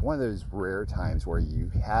 it's one of those rare times where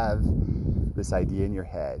you have this idea in your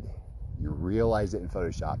head, you realize it in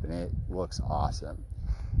Photoshop, and it looks awesome.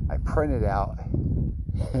 I print it out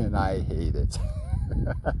and I hate it.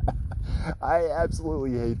 I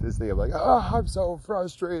absolutely hate this thing. I'm like, oh, I'm so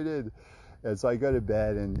frustrated. And so I go to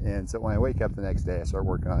bed, and so when I wake up the next day, I start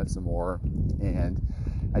working on it some more, and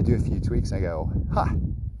I do a few tweaks, and I go,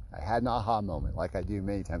 I had an aha moment, like I do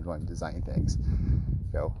many times when I'm designing things.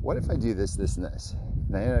 I go, what if I do this, this, and this?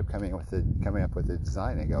 And I ended up coming up with a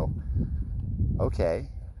design. I go, okay,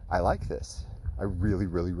 I like this. I really,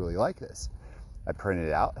 really, really like this. I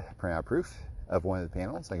print out proof of one of the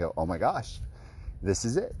panels. I go, oh my gosh, this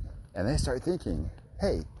is it. And then I start thinking,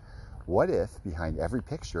 hey, what if behind every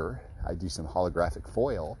picture I do some holographic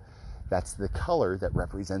foil that's the color that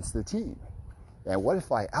represents the team? And what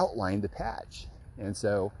if I outline the patch? And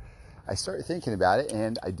so I started thinking about it,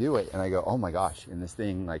 and I do it, and I go, oh my gosh, and this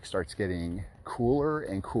thing like starts getting cooler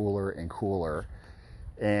and cooler and cooler.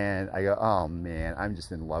 And I go, oh man, I'm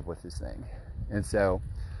just in love with this thing. And so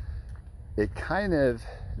it kind of,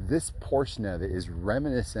 this portion of it is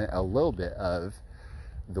reminiscent a little bit of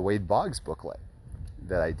the Wade Boggs booklet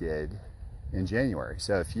that I did in January.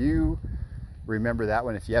 So if you remember that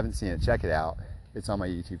one, if you haven't seen it, check it out. It's on my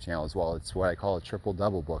YouTube channel as well. It's what I call a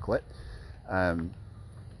triple-double booklet,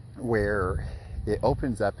 where it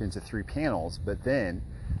opens up into 3 panels, but then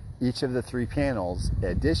each of the 3 panels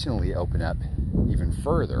additionally open up even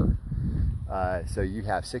further. So you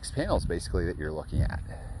have 6 panels basically that you're looking at.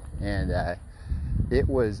 And it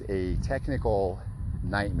was a technical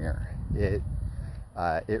nightmare. It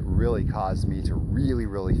really caused me to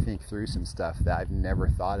really think through some stuff that I've never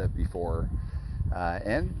thought of before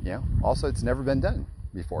And, you know, also it's never been done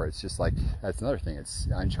before. It's just like, that's another thing. It's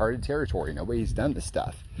uncharted territory. Nobody's done this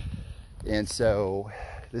stuff. And so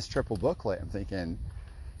this triple booklet, I'm thinking,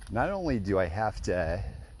 not only do I have to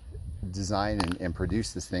design and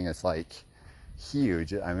produce this thing that's like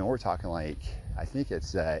huge. I mean, we're talking like, I think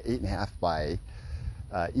it's 8.5 by,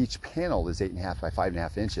 each panel is 8.5 by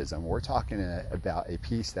 5.5 inches. And we're talking about a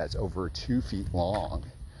piece that's over 2 feet long.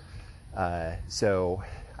 So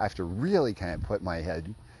I have to really kind of put my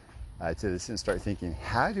head to this and start thinking,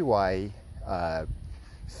 how do I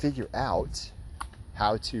figure out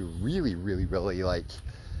how to really like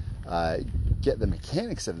get the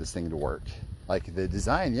mechanics of this thing to work? Like the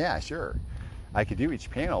design, yeah, sure, I could do each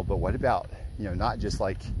panel, but what about, you know, not just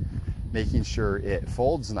like making sure it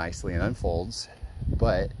folds nicely and unfolds,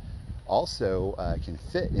 but also can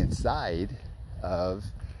fit inside of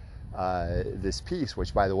this piece,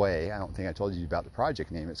 which, by the way, I don't think I told you about the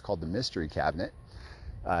project name. It's called the Mystery Cabinet.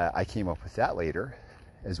 I came up with that later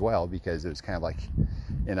as well, because it was kind of like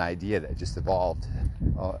an idea that just evolved,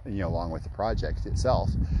 you know, along with the project itself.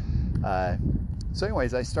 So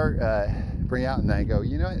anyways, I start bring out, and I go,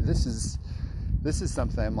 you know, this is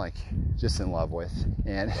something I'm like just in love with,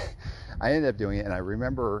 and I ended up doing it. And I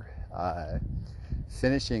remember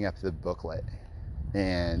finishing up the booklet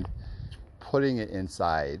and putting it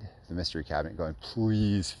inside the mystery cabinet, going,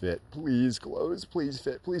 please fit, please close, please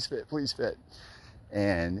fit, please fit, please fit.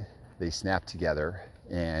 And they snapped together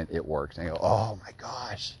and it worked. And I go, oh my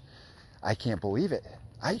gosh, I can't believe it.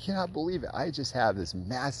 I cannot believe it. I just have this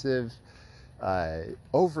massive,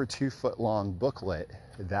 over 2 foot long booklet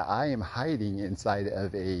that I am hiding inside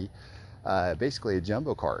of a, basically a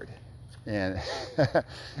jumbo card. And,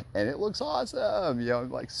 and it looks awesome. You know,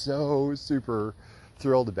 I'm like so super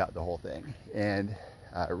thrilled about the whole thing, and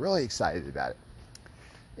really excited about it.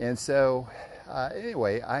 And so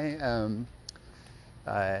anyway, I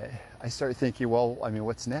started thinking, well, I mean,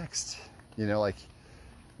 what's next? You know, like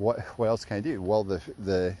what else can I do? Well,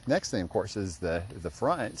 the next thing, of course, is the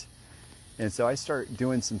front. And so I start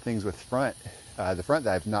doing some things with the front that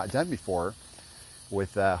I've not done before,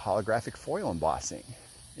 with holographic foil embossing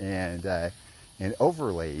and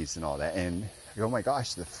overlays and all that. And I go, oh my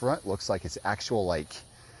gosh, the front looks like it's actual like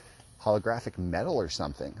holographic metal or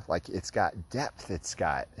something. Like it's got depth. It's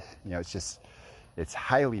got, you know, it's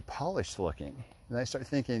highly polished looking. And I start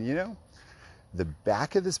thinking, you know, the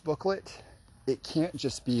back of this booklet, it can't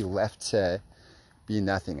just be left to be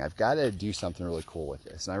nothing. I've got to do something really cool with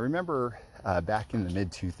this. And I remember back in the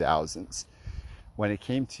mid 2000s, when it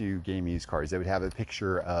came to game used cards, they would have a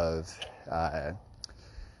picture of the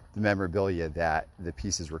memorabilia that the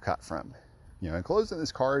pieces were cut from. You know, enclosed in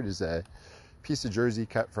this card is a piece of jersey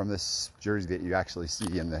cut from this jersey that you actually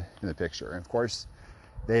see in the picture. And of course,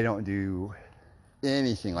 they don't do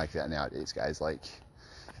anything like that nowadays, guys. Like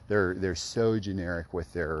they're so generic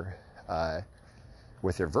with their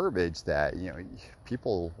verbiage that, you know,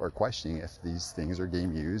 people are questioning if these things are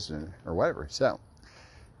game used or whatever. So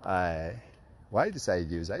what I decided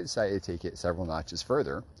to do is I decided to take it several notches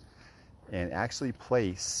further and actually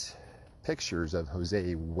place pictures of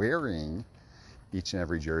Jose wearing each and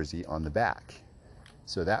every jersey on the back.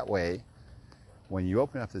 So that way, when you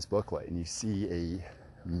open up this booklet and you see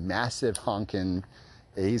a massive honkin'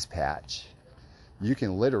 A's patch, you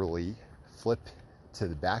can literally flip to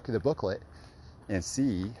the back of the booklet and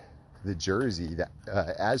see the jersey that,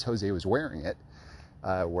 as Jose was wearing it,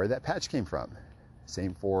 where that patch came from.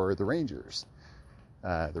 Same for the Rangers,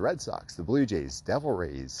 the Red Sox, the Blue Jays, Devil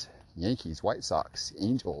Rays, Yankees, White Sox,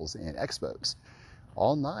 Angels, and Expos.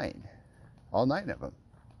 All nine of them.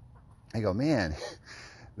 I go, man,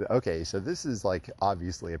 okay, so this is like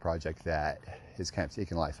obviously a project that has kind of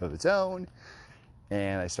taken life of its own.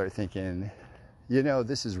 And I start thinking, you know,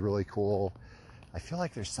 this is really cool. I feel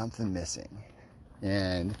like there's something missing.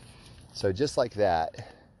 And so just like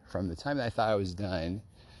that, from the time that I thought I was done,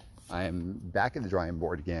 I'm back at the drawing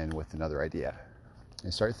board again with another idea. I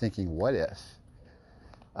start thinking, what if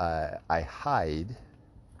I hide,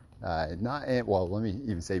 well, let me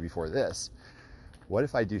even say before this, what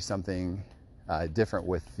if I do something different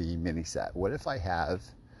with the mini set? What if I have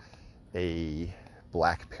a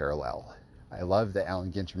black parallel? I love the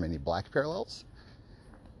Allen Ginter mini black parallels.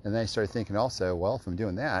 And then I started thinking also, well, if I'm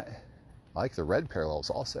doing that, I like the red parallels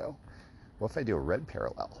also. What if I do a red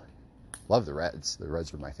parallel? Love the reds. The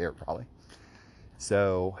reds are my favorite probably.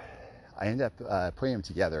 So I end up putting them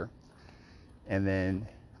together. And then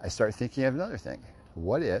I start thinking of another thing.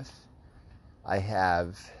 What if I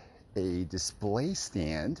have a display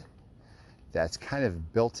stand that's kind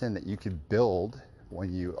of built in that you could build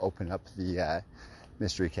when you open up the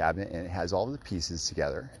mystery cabinet, and it has all the pieces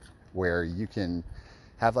together. where you can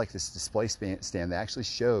have like this display stand that actually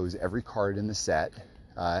shows every card in the set,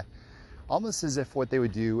 almost as if what they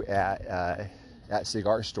would do at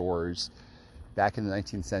cigar stores back in the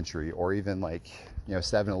 19th century, or even like,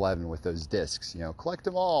 7-Eleven with those discs, collect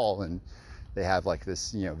them all, and they have like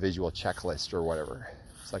this, visual checklist or whatever.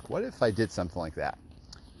 It's like, what if I did something like that?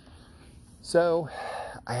 So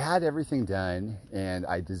I had everything done, and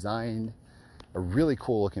I designed a really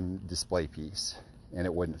cool looking display piece, and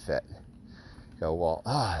it wouldn't fit. Go, well,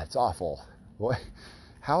 that's awful. What?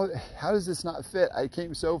 How does this not fit? I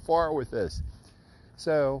came so far with this.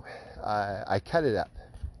 So I cut it up.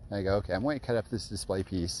 And I go, okay, I'm going to cut up this display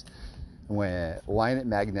piece. I'm going to line it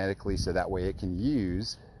magnetically so that way it can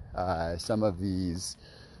use some of these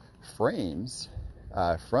frames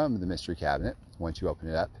from the mystery cabinet once you open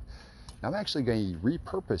it up. I'm actually going to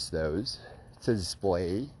repurpose those to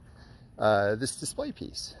display this display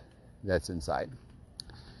piece that's inside.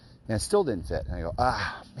 And it still didn't fit. And I go,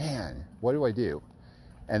 man, what do I do?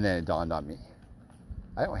 And then it dawned on me,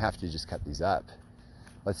 I don't have to just cut these up.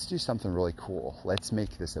 Let's do something really cool. Let's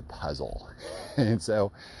make this a puzzle. And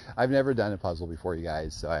so I've never done a puzzle before, you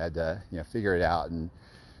guys. So I had to, figure it out and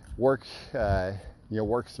work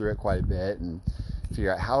through it quite a bit and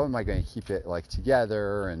figure out how am I going to keep it like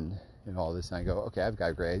together and all this. And I go, okay, I've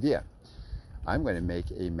got a great idea. I'm going to make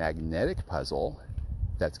a magnetic puzzle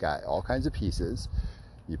that's got all kinds of pieces.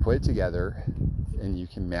 You put it together and you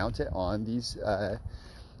can mount it on these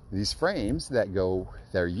frames that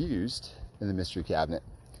are used in the mystery cabinet.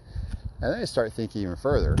 And then I start thinking even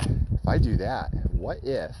further, if I do that, what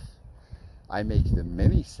if I make the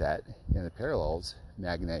mini set and the parallels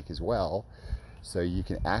magnetic as well, so you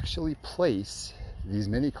can actually place these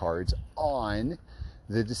mini cards on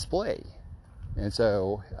the display? And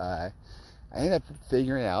so I ended up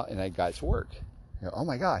figuring it out, and I got it to work. Oh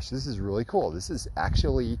my gosh, this is really cool. This is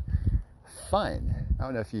actually fun. I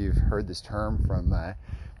don't know if you've heard this term from,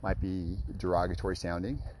 might be derogatory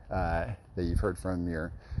sounding, that you've heard from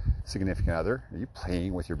your significant other. Are you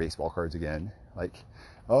playing with your baseball cards again? Like,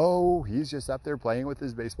 oh, he's just up there playing with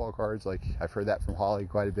his baseball cards. Like, I've heard that from Holly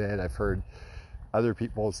quite a bit. I've heard other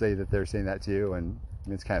people say that they're saying that too, and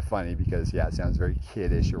it's kind of funny because, yeah, it sounds very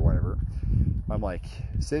kiddish or whatever. I'm like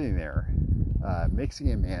sitting there, mixing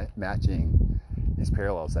and matching these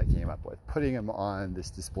parallels that I came up with, putting them on this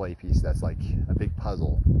display piece that's like a big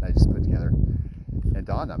puzzle that I just put together. And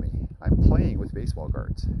dawned on me, I'm playing with baseball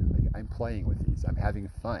cards. Like, I'm playing with these. I'm having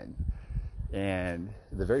fun. And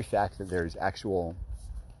the very fact that there's actual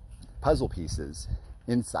puzzle pieces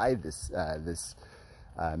inside this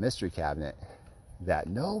mystery cabinet that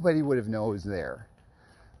nobody would have known was there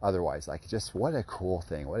otherwise, like, just what a cool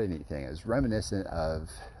thing, what a neat thing. It was reminiscent of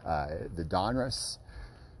the Donruss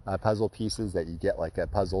puzzle pieces that you get, like a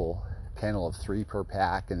puzzle panel of 3 per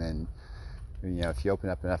pack, and then if you open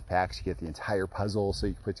up enough packs, you get the entire puzzle so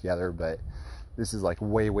you can put together. But this is like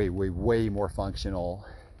way more functional.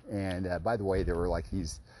 And by the way, there were like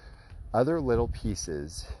these other little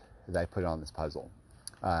pieces that I put on this puzzle.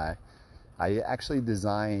 I actually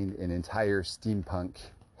designed an entire steampunk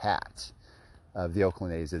hat of the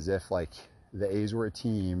Oakland A's, as if like the A's were a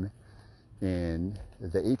team in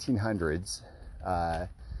the 1800s,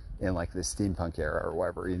 in like the steampunk era or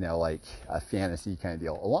whatever, like a fantasy kind of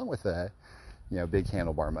deal, along with a big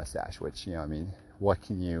handlebar mustache, which, I mean, what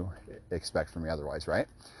can you expect from me otherwise, right?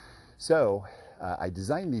 So I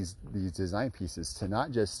designed these design pieces to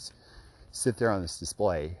not just sit there on this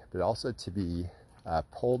display, but also to be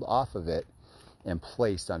pulled off of it and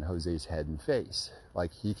placed on Jose's head and face.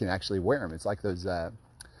 Like, he can actually wear them. It's like those, I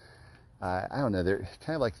don't know, they're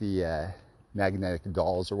kind of like the magnetic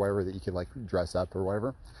dolls or whatever that you could like dress up or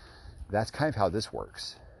whatever. That's kind of how this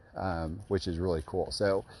works, which is really cool.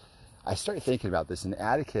 So I started thinking about this, and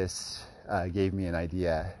Atticus gave me an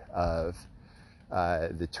idea of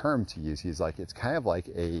the term to use. He's like, it's kind of like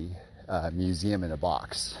a museum in a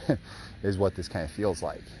box is what this kind of feels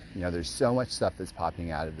like. There's so much stuff that's popping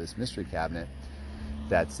out of this mystery cabinet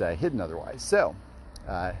that's hidden otherwise. So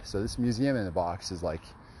this museum in a box is like,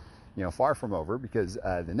 far from over, because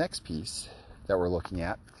the next piece that we're looking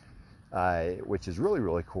at, which is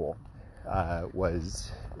really cool,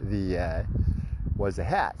 was a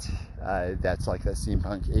hat that's like that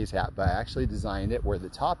steampunk A's hat, but I actually designed it where the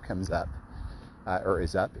top comes up, or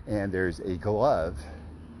is up, and there's a glove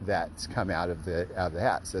that's come out of the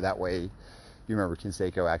hat. So that way, you remember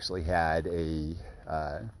Canseco actually had a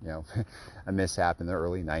a mishap in the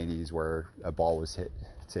early 90s where a ball was hit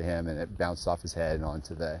to him and it bounced off his head and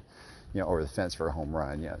onto the over the fence for a home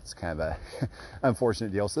run. It's kind of a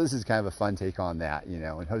unfortunate deal. So this is kind of a fun take on that,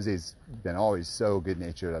 and Jose's been always so good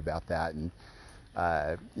natured about that, and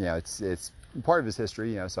you know, it's part of his history,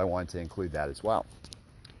 you know, so I wanted to include that as well.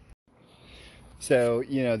 So,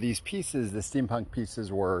 you know, these pieces, the steampunk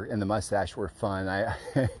pieces were, and the mustache were fun.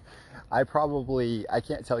 I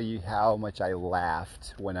can't tell you how much I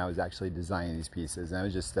laughed when I was actually designing these pieces. And it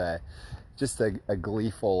was just a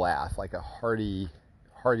gleeful laugh, like a hearty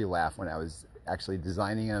laugh when I was actually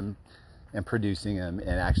designing them and producing them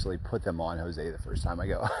and actually put them on Jose the first time. I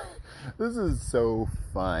go, this is so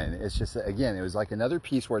fun. It's just, again, it was like another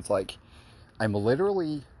piece where it's like, I'm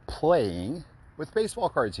literally playing with baseball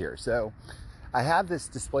cards here. So I have this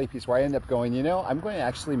display piece where I end up going, you know, I'm going to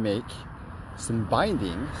actually make some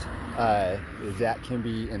bindings that can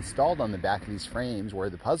be installed on the back of these frames where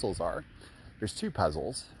the puzzles are. There's 2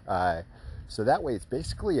 puzzles. So that way it's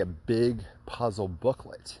basically a big puzzle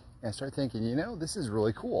booklet. And I start thinking, you know, this is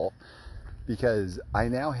really cool because I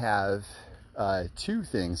now have 2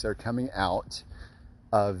 things that are coming out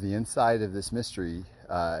of the inside of this mystery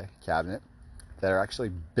cabinet that are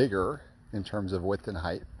actually bigger in terms of width and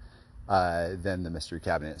height than the mystery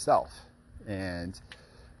cabinet itself. And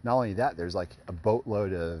not only that, there's like a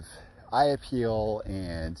boatload of eye appeal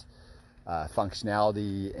and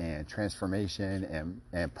functionality and transformation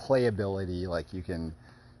and playability. Like you can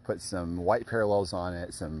put some white parallels on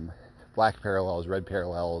it, some black parallels, red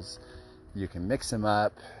parallels. You can mix them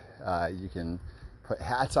up. You can put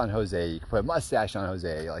hats on Jose. You can put a mustache on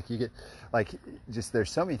Jose. Like you get, like, just there's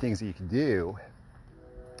so many things that you can do.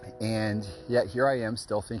 And yet here I am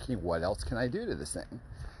still thinking, what else can I do to this thing?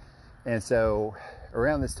 And so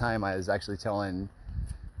around this time, I was actually telling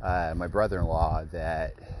my brother-in-law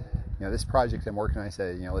that, you know, this project I'm working on, I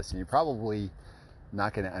said, you know, listen, you're probably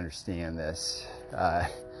not going to understand this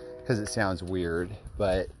because it sounds weird,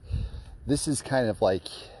 but this is kind of like,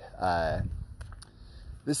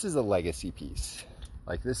 this is a legacy piece.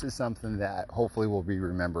 Like, this is something that hopefully will be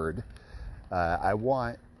remembered. I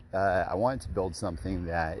want to build something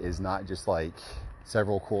that is not just like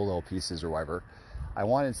several cool little pieces or whatever. I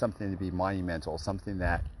wanted something to be monumental, something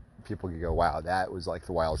that people could go, wow, that was like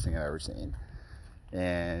the wildest thing I've ever seen.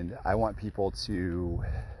 And I want people to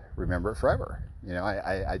remember it forever. You know,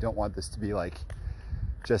 I don't want this to be like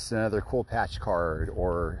just another cool patch card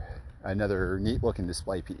or another neat looking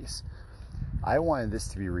display piece. I wanted this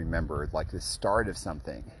to be remembered, like the start of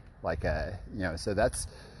something, like a, you know, so that's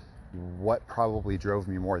what probably drove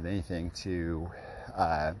me more than anything to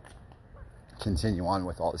continue on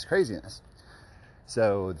with all this craziness.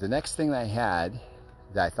 So the next thing that I had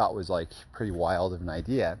that I thought was like pretty wild of an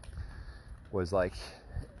idea was like,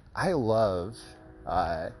 I love,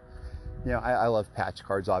 you know, I love patch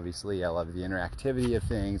cards, obviously. I love the interactivity of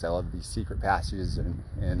things. I love these secret passages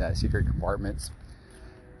and secret compartments.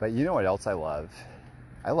 But you know what else I love?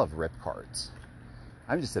 I love rip cards.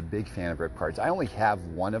 I'm just a big fan of rip cards. I only have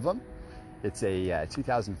one of them. It's a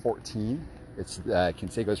 2014. It's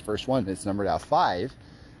Canseco's first one. It's numbered out 5.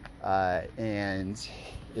 And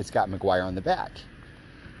it's got McGwire on the back.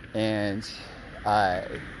 And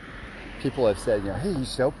people have said, you know, hey, you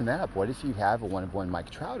should open that up. What if you have a 1-of-1 Mike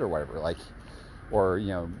Trout or whatever, like, or, you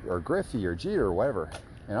know, or Griffey or Jeter or whatever.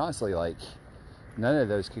 And honestly, like, none of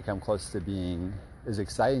those could come close to being as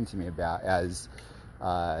exciting to me about as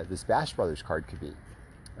this Bash Brothers card could be.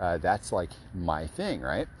 That's like my thing,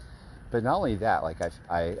 right? But not only that, like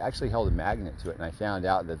I actually held a magnet to it, and I found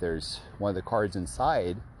out that there's one of the cards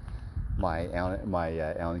inside my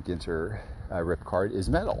Allen Ginter rip card is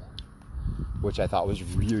metal, which I thought was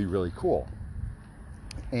really, really cool.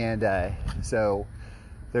 And so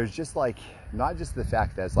there's just like, not just the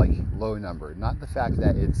fact that it's like low numbered, not the fact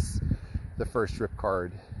that it's the first rip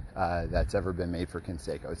card that's ever been made for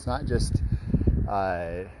Canseco. It's not just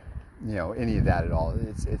you know, any of that at all.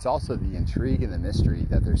 It's also the intrigue and the mystery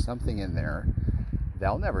that there's something in there that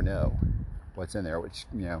I'll never know what's in there, which,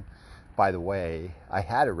 you know, by the way, I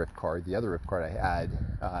had a rip card. The other rip card I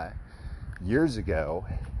had years ago,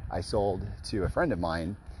 I sold to a friend of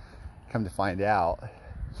mine. Come to find out,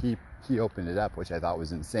 he opened it up, which I thought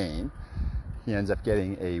was insane. He ends up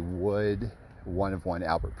getting a wood 1-of-1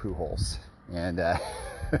 Albert Pujols. And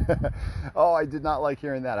oh, I did not like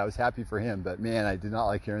hearing that. I was happy for him, but man, I did not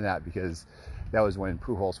like hearing that because that was when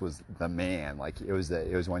Pujols was the man. Like it was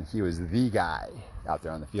when he was the guy out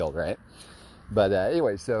there on the field, right? But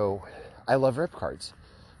anyway, so I love rip cards.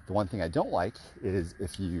 The one thing I don't like is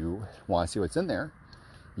if you want to see what's in there,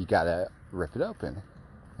 you gotta rip it open.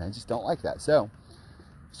 And I just don't like that. So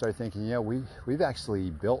I started thinking, you know, we've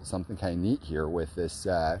actually built something kind of neat here with this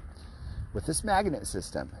magnet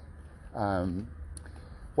system.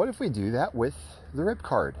 What if we do that with the rip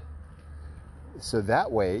card? So that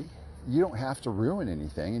way you don't have to ruin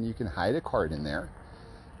anything, and you can hide a card in there,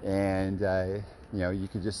 and you know, you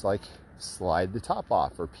could just like slide the top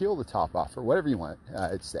off or peel the top off or whatever you want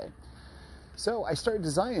to say. So I started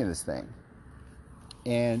designing this thing,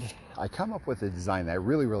 and I come up with a design that I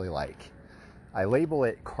really, really like. I label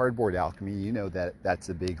it Cardboard Alchemy. You know that that's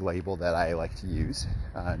a big label that I like to use,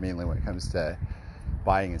 mainly when it comes to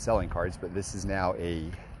buying and selling cards. But this is now a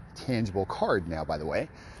tangible card now, by the way,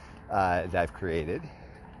 that I've created.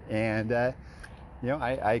 And, you know,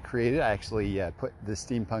 I actually put the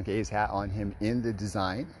Steampunk A's hat on him in the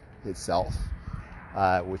design itself,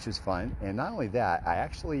 which was fun. And not only that, I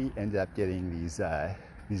actually ended up getting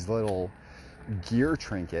these little gear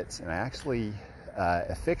trinkets, and I actually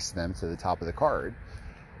affix them to the top of the card,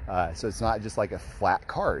 so it's not just like a flat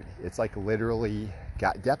card. It's like literally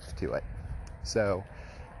got depth to it. So,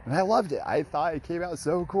 and I loved it. I thought it came out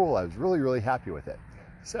so cool. I was really, really happy with it.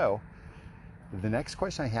 So the next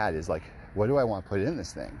question I had is like, what do I want to put in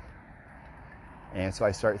this thing? And so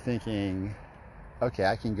I start thinking, okay,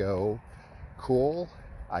 I can go cool,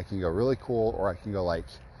 I can go really cool, or I can go like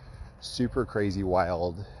super crazy,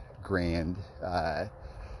 wild, grand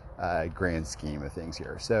scheme of things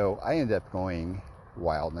here. So I ended up going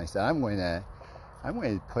wild, and I said I'm going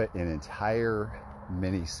to put an entire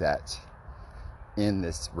mini set in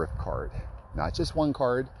this rip card, not just one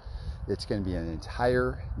card. It's going to be an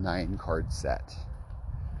entire 9-card set.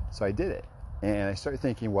 So I did it, and I started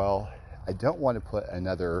thinking, well, I don't want to put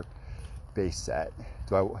another base set.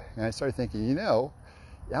 And I started thinking, you know,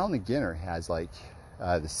 Allen & Ginter has like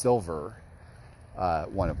the silver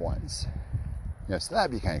one of ones. You know, so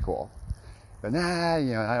that'd be kind of cool. But nah,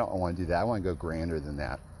 you know, I don't want to do that. I want to go grander than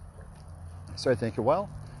that. I started thinking, well,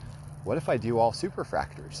 what if I do all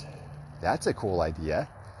superfractors? That's a cool idea.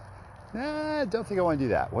 Nah, I don't think I want to do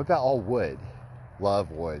that. What about all wood?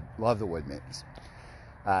 Love wood. Love the wood minis.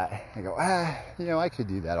 I go, you know, I could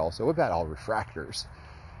do that also. What about all refractors?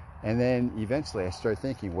 And then eventually I started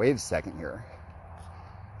thinking, wait a second here.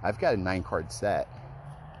 I've got a 9-card set.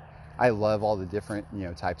 I love all the different, you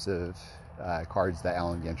know, types of cards that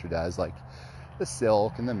Allen & Ginter does, like the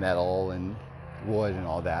silk and the metal and wood and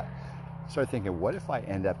all that. I started thinking, what if I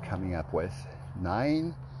end up coming up with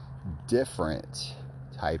 9 different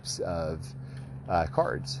types of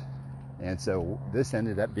cards? And so this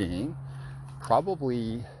ended up being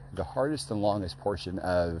probably the hardest and longest portion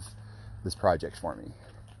of this project for me.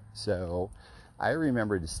 So I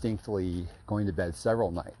remember distinctly going to bed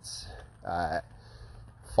several nights,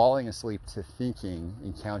 falling asleep to thinking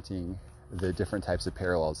and counting the different types of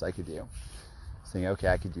parallels I could do. Saying, okay,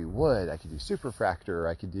 I could do wood, I could do superfractor,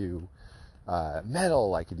 I could do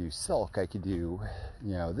metal, I could do silk, I could do,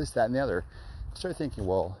 you know, this, that, and the other. I started thinking,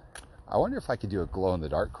 well, I wonder if I could do a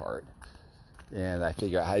glow-in-the-dark card. And I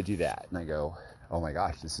figure out how to do that. And I go, oh my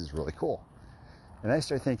gosh, this is really cool. And I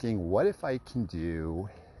start thinking, what if I can do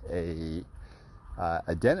a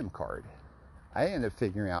denim card? I ended up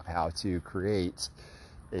figuring out how to create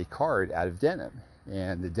a card out of denim.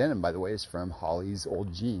 And the denim, by the way, is from Holly's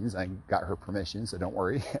old jeans. I got her permission, so don't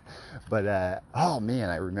worry. But oh man,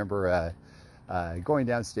 I remember going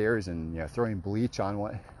downstairs and, you know, throwing bleach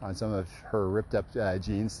on some of her ripped up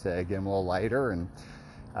jeans to get them a little lighter,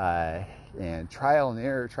 and trial and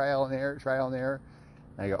error.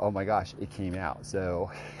 And I go, oh my gosh, it came out.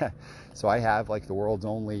 So so I have like the world's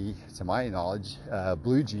only, to my knowledge,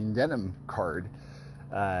 blue jean denim card.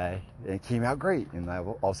 It came out great. And I've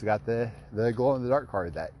also got the glow-in-the-dark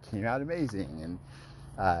card that came out amazing. And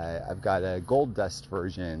I've got a gold dust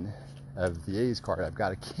version of the A's card. I've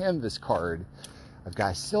got a canvas card. I've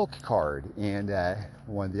got a silk card. And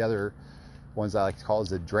one of the other ones I like to call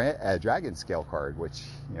is a dragon scale card, which,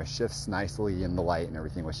 you know, shifts nicely in the light and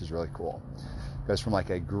everything, which is really cool. Goes from like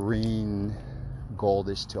a green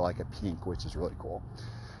goldish to like a pink, which is really cool.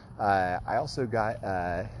 I also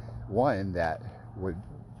got one that would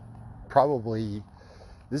probably,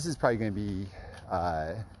 this is probably going to be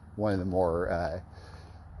one of the more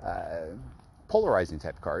polarizing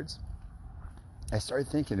type cards. I started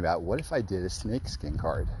thinking about, what if I did a snakeskin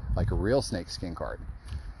card, like a real snakeskin card,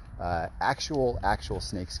 actual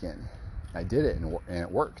snakeskin. I did it and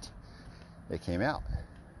it worked. It came out.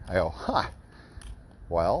 I go,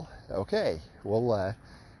 well, okay,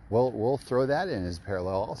 we'll throw that in as a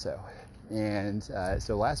parallel also. And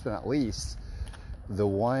so last but not least, the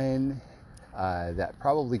one that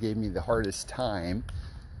probably gave me the hardest time,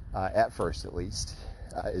 at first at least,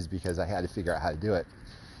 is because I had to figure out how to do it.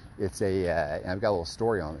 It's and I've got a little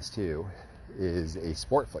story on this too, is a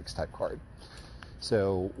Sportflix type card.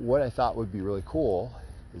 So what I thought would be really cool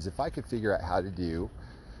is if I could figure out how to do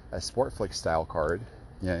a Sportflix style card.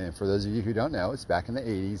 You know, and for those of you who don't know, it's back in the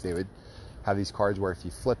 80s. They would have these cards where if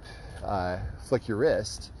you flick your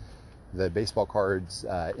wrist, the baseball card's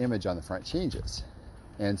image on the front changes.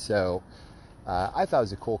 And so I thought it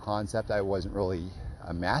was a cool concept. I wasn't really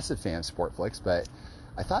a massive fan of Sportflics, but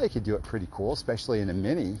I thought I could do it pretty cool, especially in a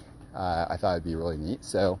mini. I thought it'd be really neat.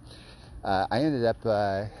 So I ended up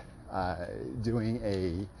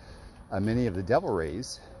doing a mini of the Devil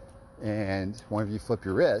Rays, and whenever you flip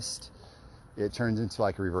your wrist, it turns into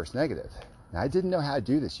like a reverse negative. Now, I didn't know how to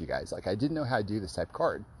do this, you guys. Like, I didn't know how to do this type of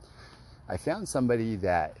card. I found somebody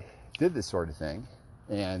that did this sort of thing,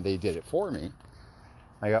 and they did it for me.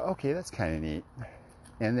 I go, okay, that's kind of neat.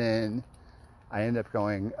 And then I end up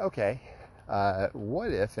going, okay,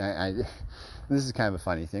 what if, and this is kind of a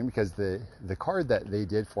funny thing, because the card that they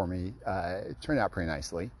did for me turned out pretty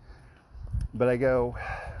nicely. But I go,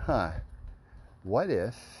 what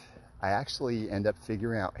if I actually end up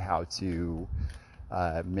figuring out how to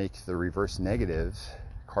make the reverse negative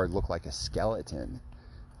card look like a skeleton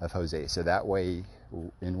of Jose. So that way,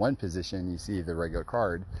 in one position, you see the regular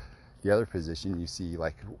card. The other position, you see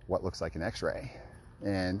like what looks like an X-ray.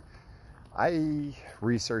 And I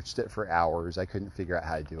researched it for hours. I couldn't figure out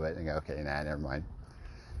how to do it. And I go, okay, nah, never mind.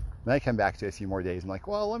 Then I come back to it a few more days. I'm like,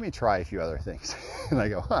 well, let me try a few other things. And I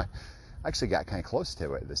go, I actually got kind of close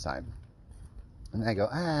to it this time. And I go,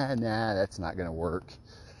 nah, that's not going to work.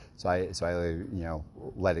 So I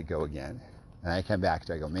let it go again. And I come back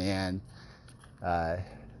to it, I go, man,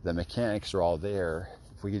 the mechanics are all there.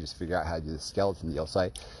 If we could just figure out how to do the skeleton deal. So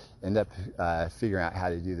I end up figuring out how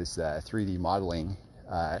to do this 3D modeling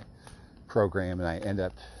program, and I end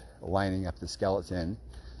up lining up the skeleton.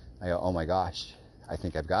 I go, oh my gosh, I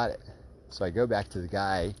think I've got it. So I go back to the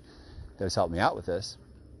guy that was helping me out with this.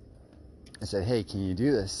 I said, hey, can you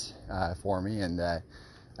do this for me? And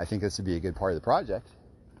I think this would be a good part of the project.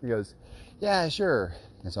 He goes, yeah, sure.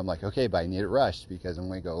 And so I'm like, okay, but I need it rushed because I'm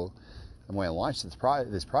going to launch this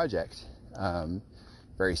project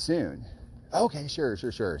very soon. Okay, sure.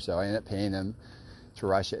 So I ended up paying him to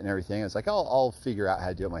rush it and everything. It's like, I'll figure out how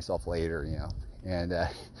to do it myself later, and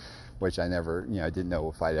which I never, didn't know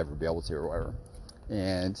if I'd ever be able to or whatever.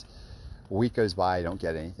 And a week goes by, I don't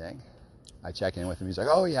get anything. I check in with him. He's like,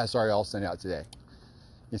 oh yeah, sorry, I'll send it out today.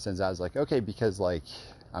 He sends out, I was like, okay, because like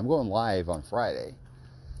I'm going live on Friday,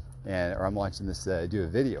 or I'm launching this, do a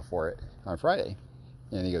video for it on Friday.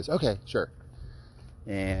 And he goes, okay, sure.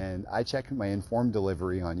 And I check my informed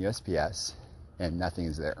delivery on USPS, and nothing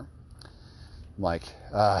is there. I'm like,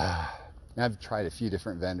 I've tried a few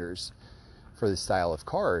different vendors for this style of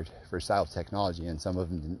card, for style of technology, and some of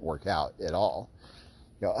them didn't work out at all.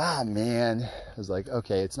 I go, man. I was like,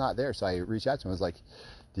 okay, it's not there. So I reached out to him. I was like,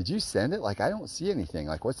 did you send it? Like, I don't see anything.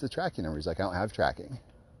 Like, what's the tracking number? He's like, I don't have tracking.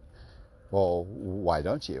 Well, why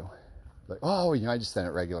don't you? Like, oh, I just sent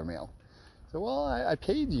it regular mail. So, well, I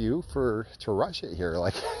paid you to rush it here.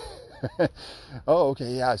 Like, oh,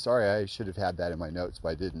 okay, yeah, sorry, I should have had that in my notes, but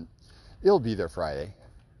I didn't. It'll be there Friday.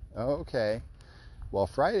 Oh, okay. Well,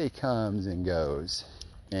 Friday comes and goes,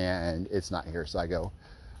 and it's not here. So I go,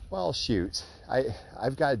 well, shoot,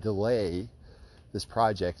 I've got to delay this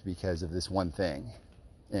project because of this one thing.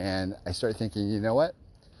 And I started thinking, you know what?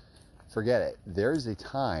 Forget it. There's a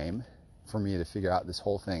time for me to figure out this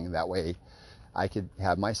whole thing. That way I could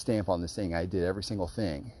have my stamp on this thing. I did every single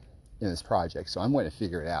thing in this project, so I'm going to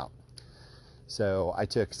figure it out. So I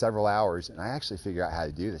took several hours, and I actually figured out how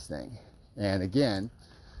to do this thing. And again,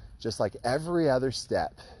 just like every other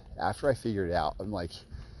step, after I figured it out, I'm like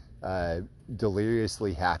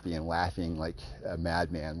deliriously happy and laughing like a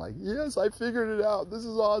madman. Like, yes, I figured it out. This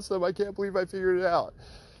is awesome. I can't believe I figured it out.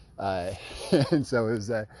 And so it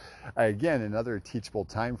was, again, another teachable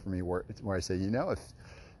time for me where I say,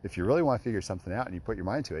 if you really want to figure something out and you put your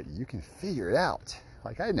mind to it, you can figure it out.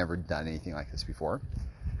 Like, I had never done anything like this before.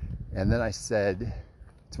 And then I said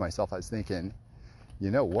to myself, I was thinking, you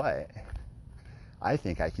know what? I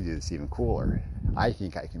think I can do this even cooler. I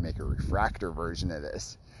think I can make a refractor version of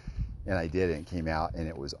this. And I did, and it came out, and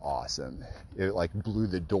it was awesome. It like blew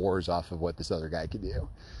the doors off of what this other guy could do.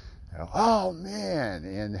 I go, oh man.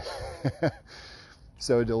 And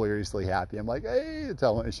so deliriously happy. I'm like, hey,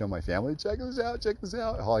 show my family, check this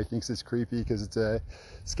out. Holly thinks it's creepy because it's a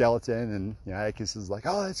skeleton, and Atticus is like,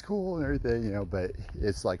 oh, that's cool and everything, but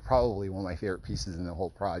it's like probably one of my favorite pieces in the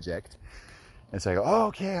whole project. And so I go, oh,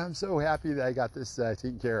 okay, I'm so happy that I got this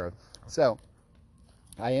taken care of. So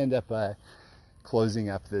I end up closing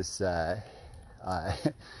up this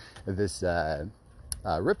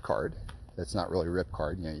rip card. That's not really a rip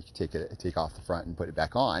card. You can take off the front and put it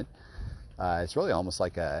back on. It's really almost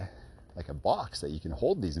like a box that you can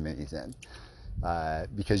hold these minis in,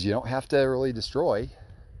 because you don't have to really destroy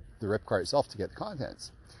the rip card itself to get the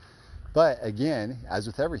contents. But again, as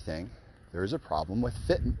with everything, there was a problem with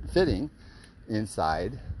fitting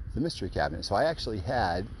inside the mystery cabinet. So I actually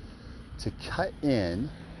had to cut in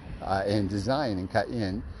and design and cut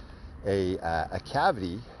in a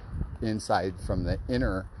cavity inside from the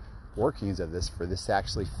inner workings of this for this to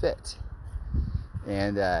actually fit.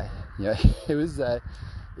 And you know, it was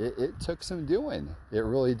it took some doing. It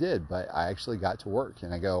really did, but I actually got to work.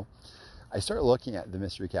 And I start looking at the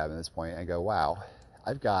mystery cabinet at this point. I go, wow,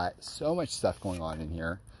 I've got so much stuff going on in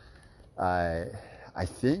here. I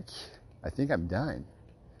think I'm done.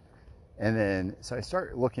 And then so I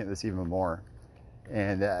start looking at this even more,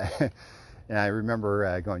 and and I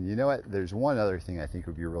remember going, you know what? There's one other thing I think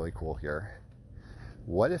would be really cool here.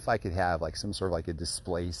 What if I could have like some sort of like a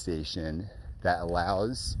display station that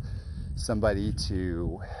allows somebody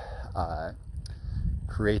to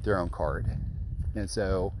create their own card? And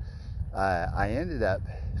so I ended up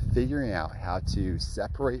figuring out how to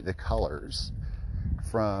separate the colors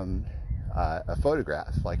from a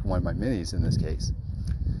photograph, like one of my minis in this case,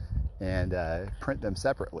 and print them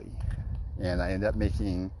separately. And I ended up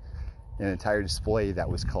making an entire display that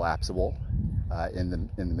was collapsible in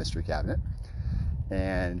the mystery cabinet.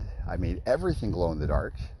 And I made everything glow in the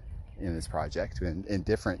dark in this project, in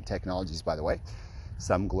different technologies, by the way.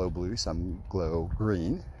 Some glow blue, some glow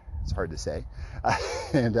green. It's hard to say.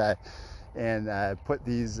 And put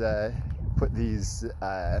these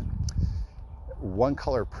one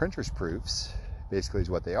color printer's proofs, basically is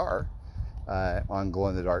what they are, on glow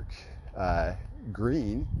in the dark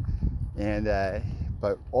green. And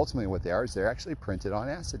but ultimately what they are is they're actually printed on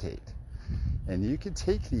acetate. And you could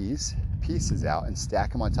take these pieces out and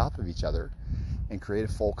stack them on top of each other and create a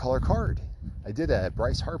full color card. I did a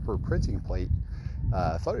Bryce Harper printing plate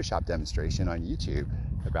Photoshop demonstration on YouTube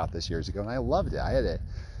about this years ago, and I loved it. I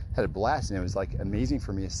had a blast, and it was like amazing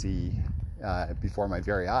for me to see before my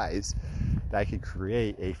very eyes that I could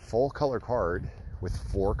create a full color card with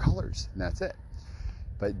 4 colors, and that's it.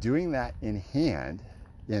 But doing that in hand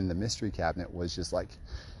in the mystery cabinet was just like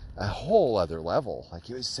a whole other level. Like,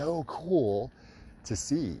 it was so cool to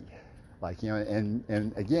see, like, you know,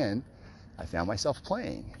 and again, I found myself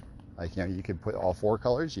playing. Like, you know, you could put all 4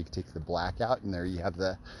 colors, you could take the black out, and there you have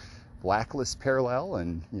the blacklist parallel,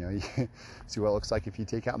 and you know, you see what it looks like if you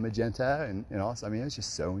take out magenta, and also, I mean, it's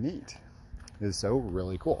just so neat. It was so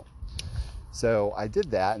really cool. So I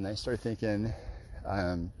did that, and I started thinking,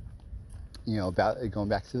 you know, about going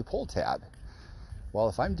back to the pull tab. Well,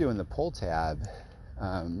 if I'm doing the pull tab,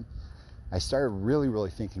 I started really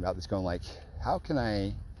thinking about this, going like, how can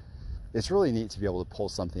I, it's really neat to be able to pull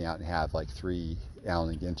something out and have like 3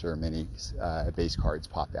 Allen & Ginter mini base cards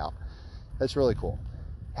pop out. That's really cool.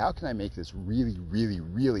 How can I make this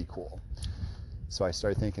really cool? So I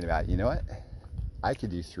started thinking about, you know what, I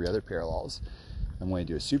could do 3 other parallels. I'm going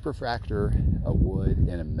to do a superfractor, a wood,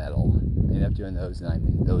 and a metal. I ended up doing those, and I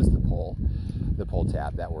made those the pull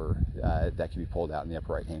tab that can be pulled out in the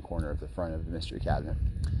upper right hand corner of the front of the mystery cabinet.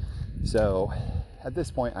 So at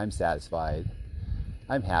this point, I'm satisfied.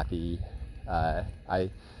 I'm happy.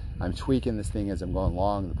 I'm tweaking this thing as I'm going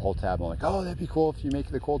along. The pull tab, I'm like, oh, that'd be cool if you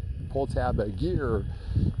make the pull tab a gear.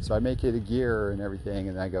 So I make it a gear and everything,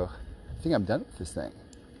 and I go, I think I'm done with this thing.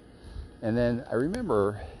 And then I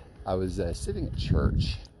remember I was sitting at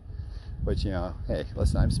church, but you know, hey,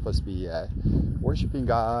 listen, I'm supposed to be worshiping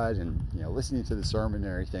God and, you know, listening to the sermon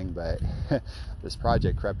and everything, but this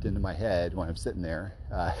project crept into my head when I'm sitting there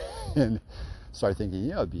and started thinking,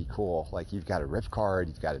 you know, it'd be cool. Like, you've got a rip card,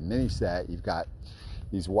 you've got a mini set, you've got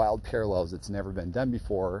these wild parallels that's never been done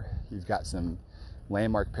before, you've got some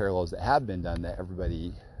landmark parallels that have been done that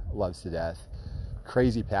everybody loves to death,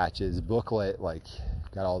 crazy patches, booklet, like,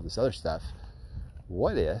 got all this other stuff.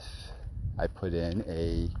 What if I put in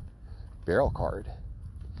a barrel card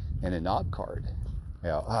and a knob card? You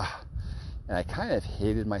know, and I kind of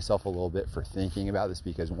hated myself a little bit for thinking about this,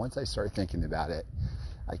 because once I start thinking about it,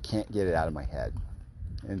 I can't get it out of my head.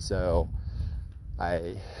 And so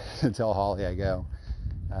I tell Holly, I go,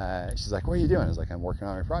 she's like, what are you doing? I was like, I'm working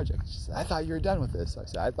on my project. She said, I thought you were done with this. I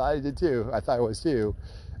said, I thought I did too. I thought I was too,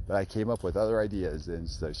 but I came up with other ideas. And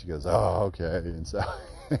so she goes, oh, okay. And so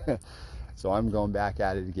so I'm going back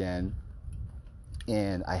at it again,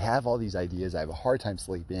 and I have all these ideas. I have a hard time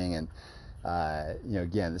sleeping, and you know,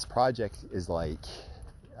 again, this project is like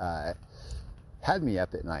had me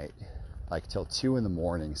up at night, like till 2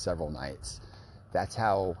 a.m. several nights. That's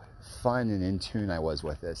how fun and in tune I was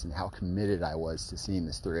with this, and how committed I was to seeing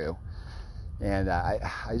this through. And I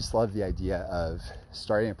just love the idea of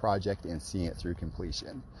starting a project and seeing it through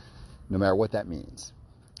completion, no matter what that means.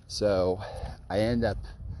 So I end up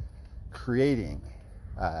creating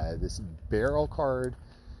this barrel card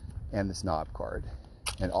and this knob card.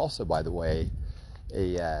 And also, by the way,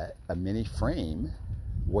 a mini frame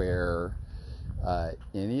where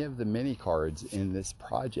any of the mini cards in this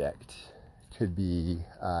project could be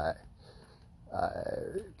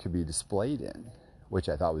displayed in, which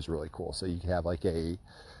I thought was really cool. So you could have like a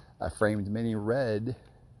framed mini red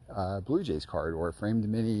Blue Jays card, or a framed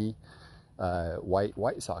mini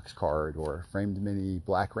White Sox card, or a framed mini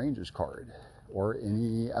Black Rangers card, or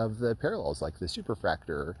any of the parallels like the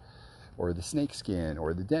Superfractor, or the Snakeskin,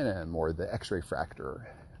 or the Denim, or the X-Ray Fractor.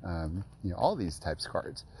 All these types of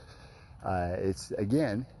cards. It's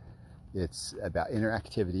about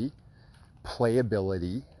interactivity,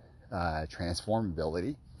 playability,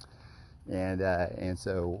 transformability, and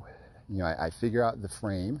so I figure out the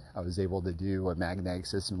frame. I was able to do a magnetic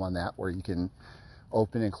system on that where you can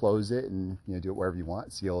open and close it, and do it wherever you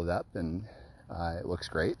want, seal it up, and it looks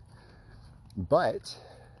great. But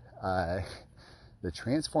the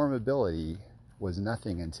transformability was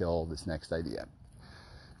nothing until this next idea.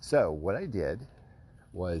 So what I did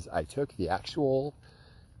was I took the actual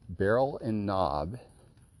barrel and knob,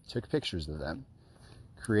 took pictures of them,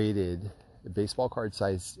 created baseball card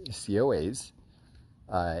size COAs,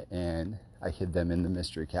 and I hid them in the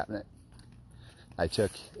mystery cabinet. I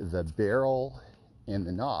took the barrel and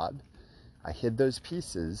the knob, I hid those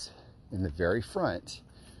pieces in the very front,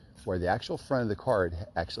 where the actual front of the card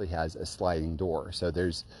actually has a sliding door. So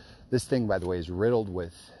this thing, by the way, is riddled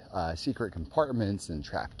with secret compartments and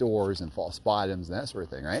trap doors and false bottoms and that sort of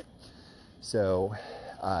thing, right? So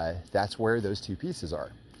that's where those two pieces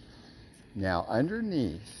are. Now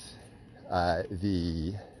underneath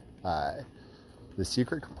the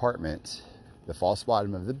secret compartment, the false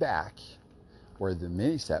bottom of the back, where the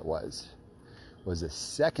mini set was a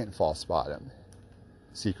second false bottom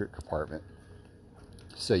secret compartment.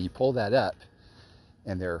 So you pull that up,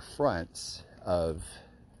 and there are fronts of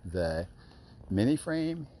the mini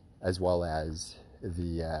frame, as well as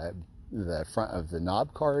the front of the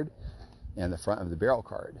knob card and the front of the barrel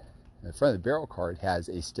card. And the front of the barrel card has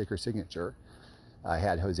a sticker signature. I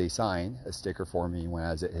had Jose sign a sticker for me when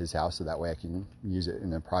I was at his house, so that way I can use it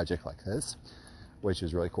in a project like this, which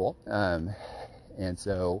is really cool. And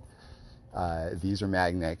so these are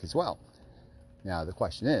magnetic as well. Now the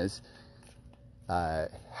question is,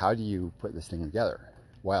 how do you put this thing together?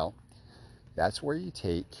 Well, that's where you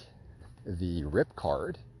take the rip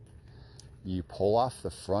card, you pull off the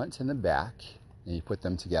front and the back, and you put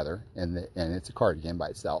them together, and it's a card again by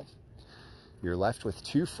itself. You're left with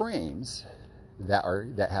two frames that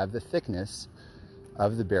have the thickness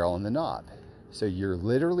of the barrel and the knob. So you're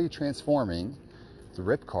literally transforming the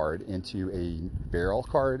rip card into a barrel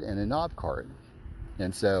card and a knob card.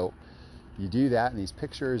 And so you do that, and these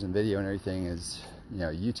pictures and video and everything is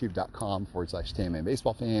youtube.com/TamMan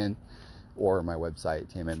Baseball Fan, or my website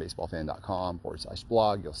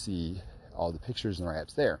tammanbaseballfan.com/blog. You'll see all the pictures and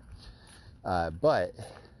write-ups there. But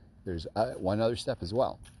there's one other step as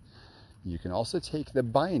well. You can also take the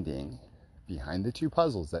binding behind the two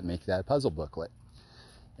puzzles that make that puzzle booklet,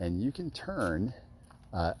 and you can turn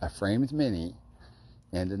a framed mini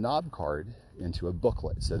and a knob card into a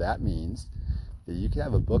booklet. So that means that you can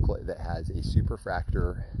have a booklet that has a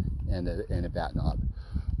Superfractor and a bat knob,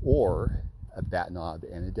 or a bat knob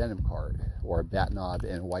and a denim card, or a bat knob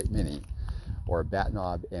and a white mini, or a bat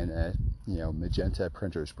knob and a magenta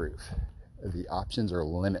printer's proof. The options are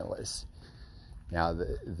limitless. Now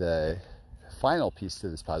the final piece to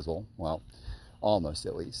this puzzle, well, almost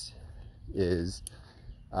at least, is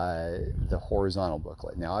the horizontal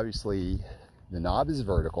booklet. Now obviously the knob is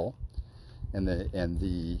vertical and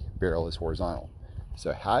the barrel is horizontal.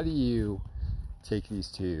 So how do you take these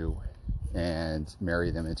two and marry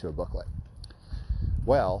them into a booklet?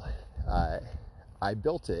 Well, I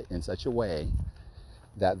built it in such a way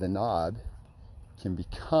that the knob can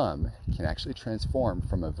actually transform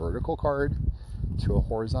from a vertical card to a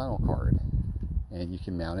horizontal card, and you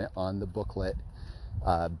can mount it on the booklet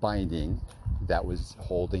binding that was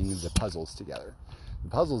holding the puzzles together. The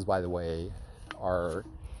puzzles, by the way, are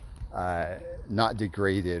not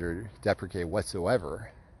degraded or deprecated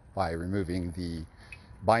whatsoever by removing the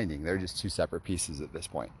binding. They're just two separate pieces at this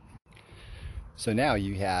point. So now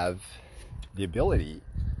you have the ability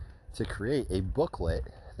to create a booklet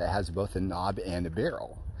that has both a knob and a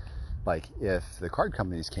barrel. Like if the card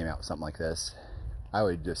companies came out with something like this, I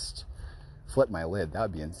would just flip my lid. That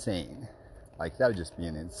would be insane. Like that would just be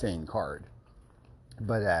an insane card.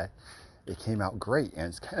 But it came out great, and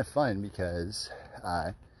it's kind of fun because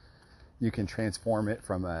you can transform it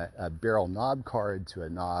from a barrel knob card to a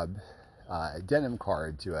knob denim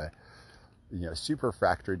card to a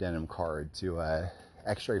Superfractor denim card to a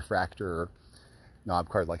X-Ray Fractor knob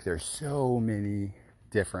card. Like there's so many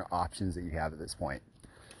different options that you have at this point.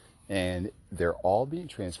 And they're all being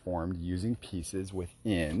transformed using pieces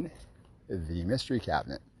within the mystery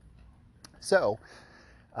cabinet. So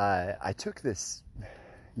I took this,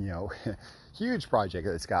 huge project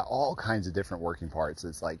that's got all kinds of different working parts.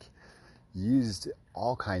 It's like used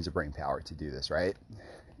all kinds of brain power to do this, right?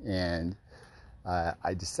 And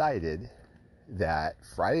I decided that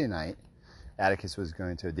Friday night, Atticus was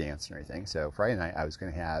going to a dance and everything. So Friday night, I was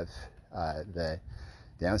going to have the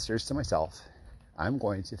downstairs to myself. I'm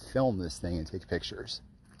going to film this thing and take pictures.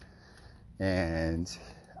 And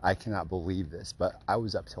I cannot believe this, but I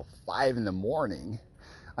was up till 5 in the morning.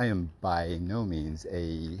 I am by no means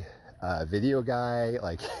a video guy.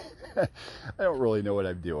 Like, I don't really know what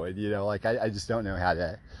I'm doing. I just don't know how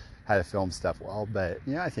to film stuff well. But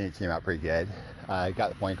I think it came out pretty good. I got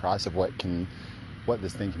the point across of what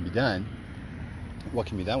this thing can be done. What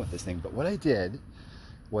can be done with this thing. But what I did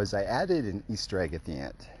was I added an Easter egg at the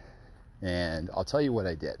end. And I'll tell you what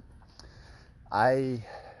I did.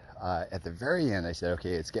 At the very end, I said,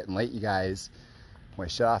 okay, it's getting late, you guys. I'm going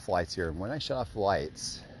to shut off the lights here. And when I shut off the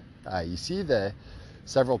lights, you see the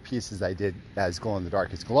several pieces I did as glow in the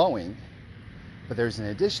dark. It's glowing, but there's an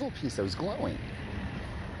additional piece that was glowing.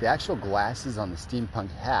 The actual glasses on the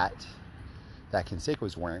steampunk hat that Kenseiko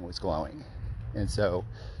was wearing was glowing. And so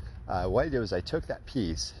what I did was I took that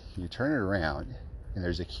piece, you turn it around, and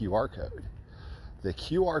there's a QR code. The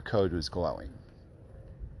QR code was glowing.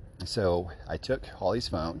 So I took Holly's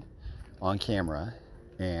phone on camera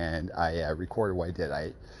and I recorded what I did.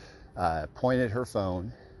 I pointed her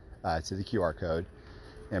phone to the QR code,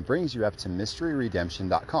 and it brings you up to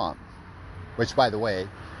mysteryredemption.com, which, by the way,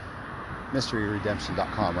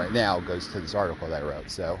 mysteryredemption.com right now goes to this article that I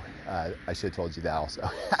wrote. So I should have told you that also.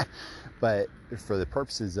 But for the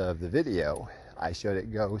purposes of the video, I showed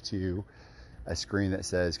it go to a screen that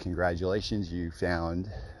says, congratulations, you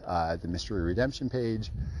found the Mystery Redemption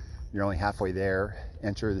page. You're only halfway there.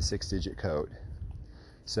 Enter the 6-digit code.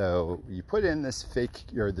 So you put in this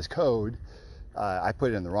this code. I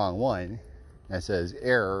put in the wrong one, and it says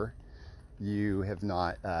error. You have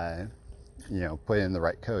not, put in the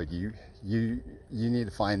right code. You need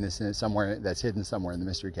to find this in somewhere that's hidden somewhere in the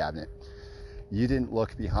mystery cabinet. You didn't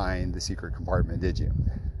look behind the secret compartment, did you?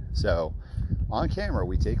 So on camera,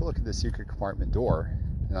 we take a look at the secret compartment door,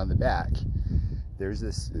 and on the back, there's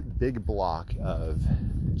this big block of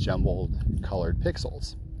jumbled colored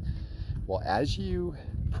pixels. Well, as you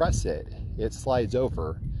press it, it slides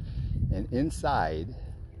over, and inside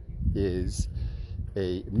is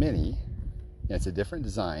a mini, and it's a different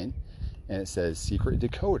design, and it says secret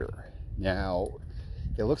decoder. Now,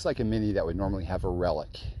 it looks like a mini that would normally have a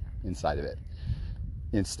relic inside of it.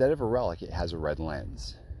 Instead of a relic, it has a red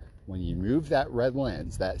lens. When you move that red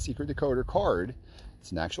lens, that secret decoder card,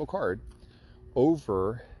 it's an actual card,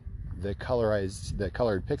 over the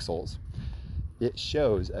colored pixels, it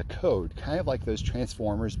shows a code, kind of like those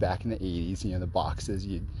Transformers back in the 80s, the boxes,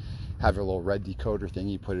 you'd have your little red decoder thing,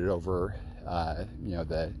 you put it over, the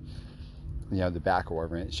back or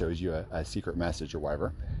whatever, and it shows you a secret message or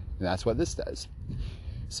whatever. And that's what this does.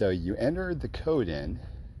 So you enter the code in,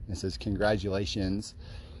 it says, congratulations,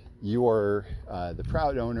 you are the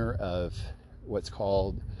proud owner of what's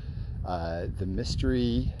called the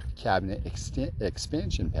Mystery Cabinet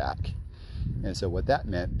Expansion Pack. And so what that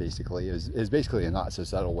meant basically is basically a not so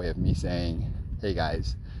subtle way of me saying, hey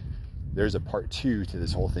guys, there's a part 2 to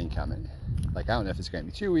this whole thing coming. Like, I don't know if it's going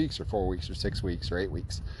to be 2 weeks or 4 weeks or 6 weeks or 8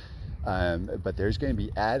 weeks, but there's going to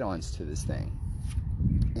be add-ons to this thing.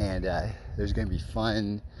 And there's going to be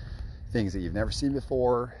fun things that you've never seen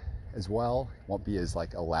before as well. It won't be as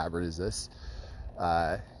like elaborate as this,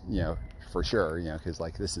 for sure, because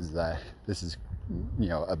like this is a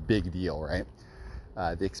big deal, right?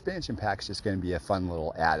 The expansion pack is just going to be a fun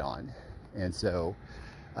little add-on. And so,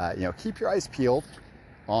 keep your eyes peeled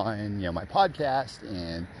on, my podcast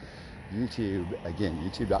and YouTube. Again,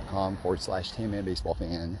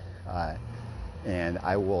 youtube.com/TamManBaseballFan. And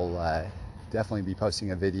I will definitely be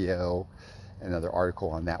posting a video, another article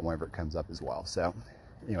on that whenever it comes up as well. So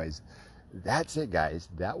anyways, that's it, guys.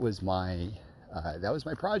 That was my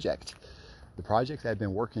project. The project I've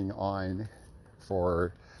been working on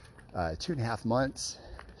for 2.5 months.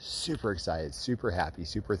 Super excited, super happy,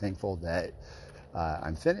 super thankful that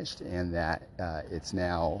I'm finished and that it's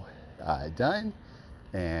now done.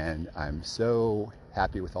 And I'm so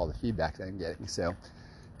happy with all the feedback that I'm getting. So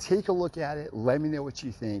take a look at it. Let me know what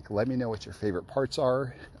you think. Let me know what your favorite parts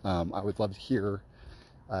are. I would love to hear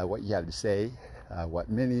what you have to say,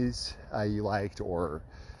 what minis you liked, or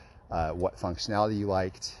what functionality you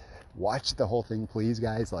liked. Watch the whole thing, please,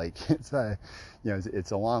 guys. Like, it's a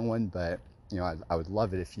long one, but I would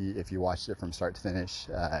love it if you watched it from start to finish.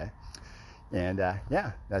 Yeah,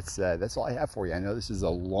 that's all I have for you. I know this is a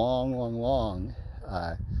long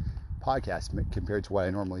podcast compared to what I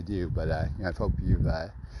normally do, but I hope you've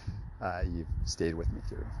stayed with me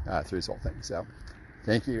through this whole thing. So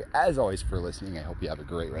thank you as always for listening. I hope you have a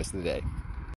great rest of the day.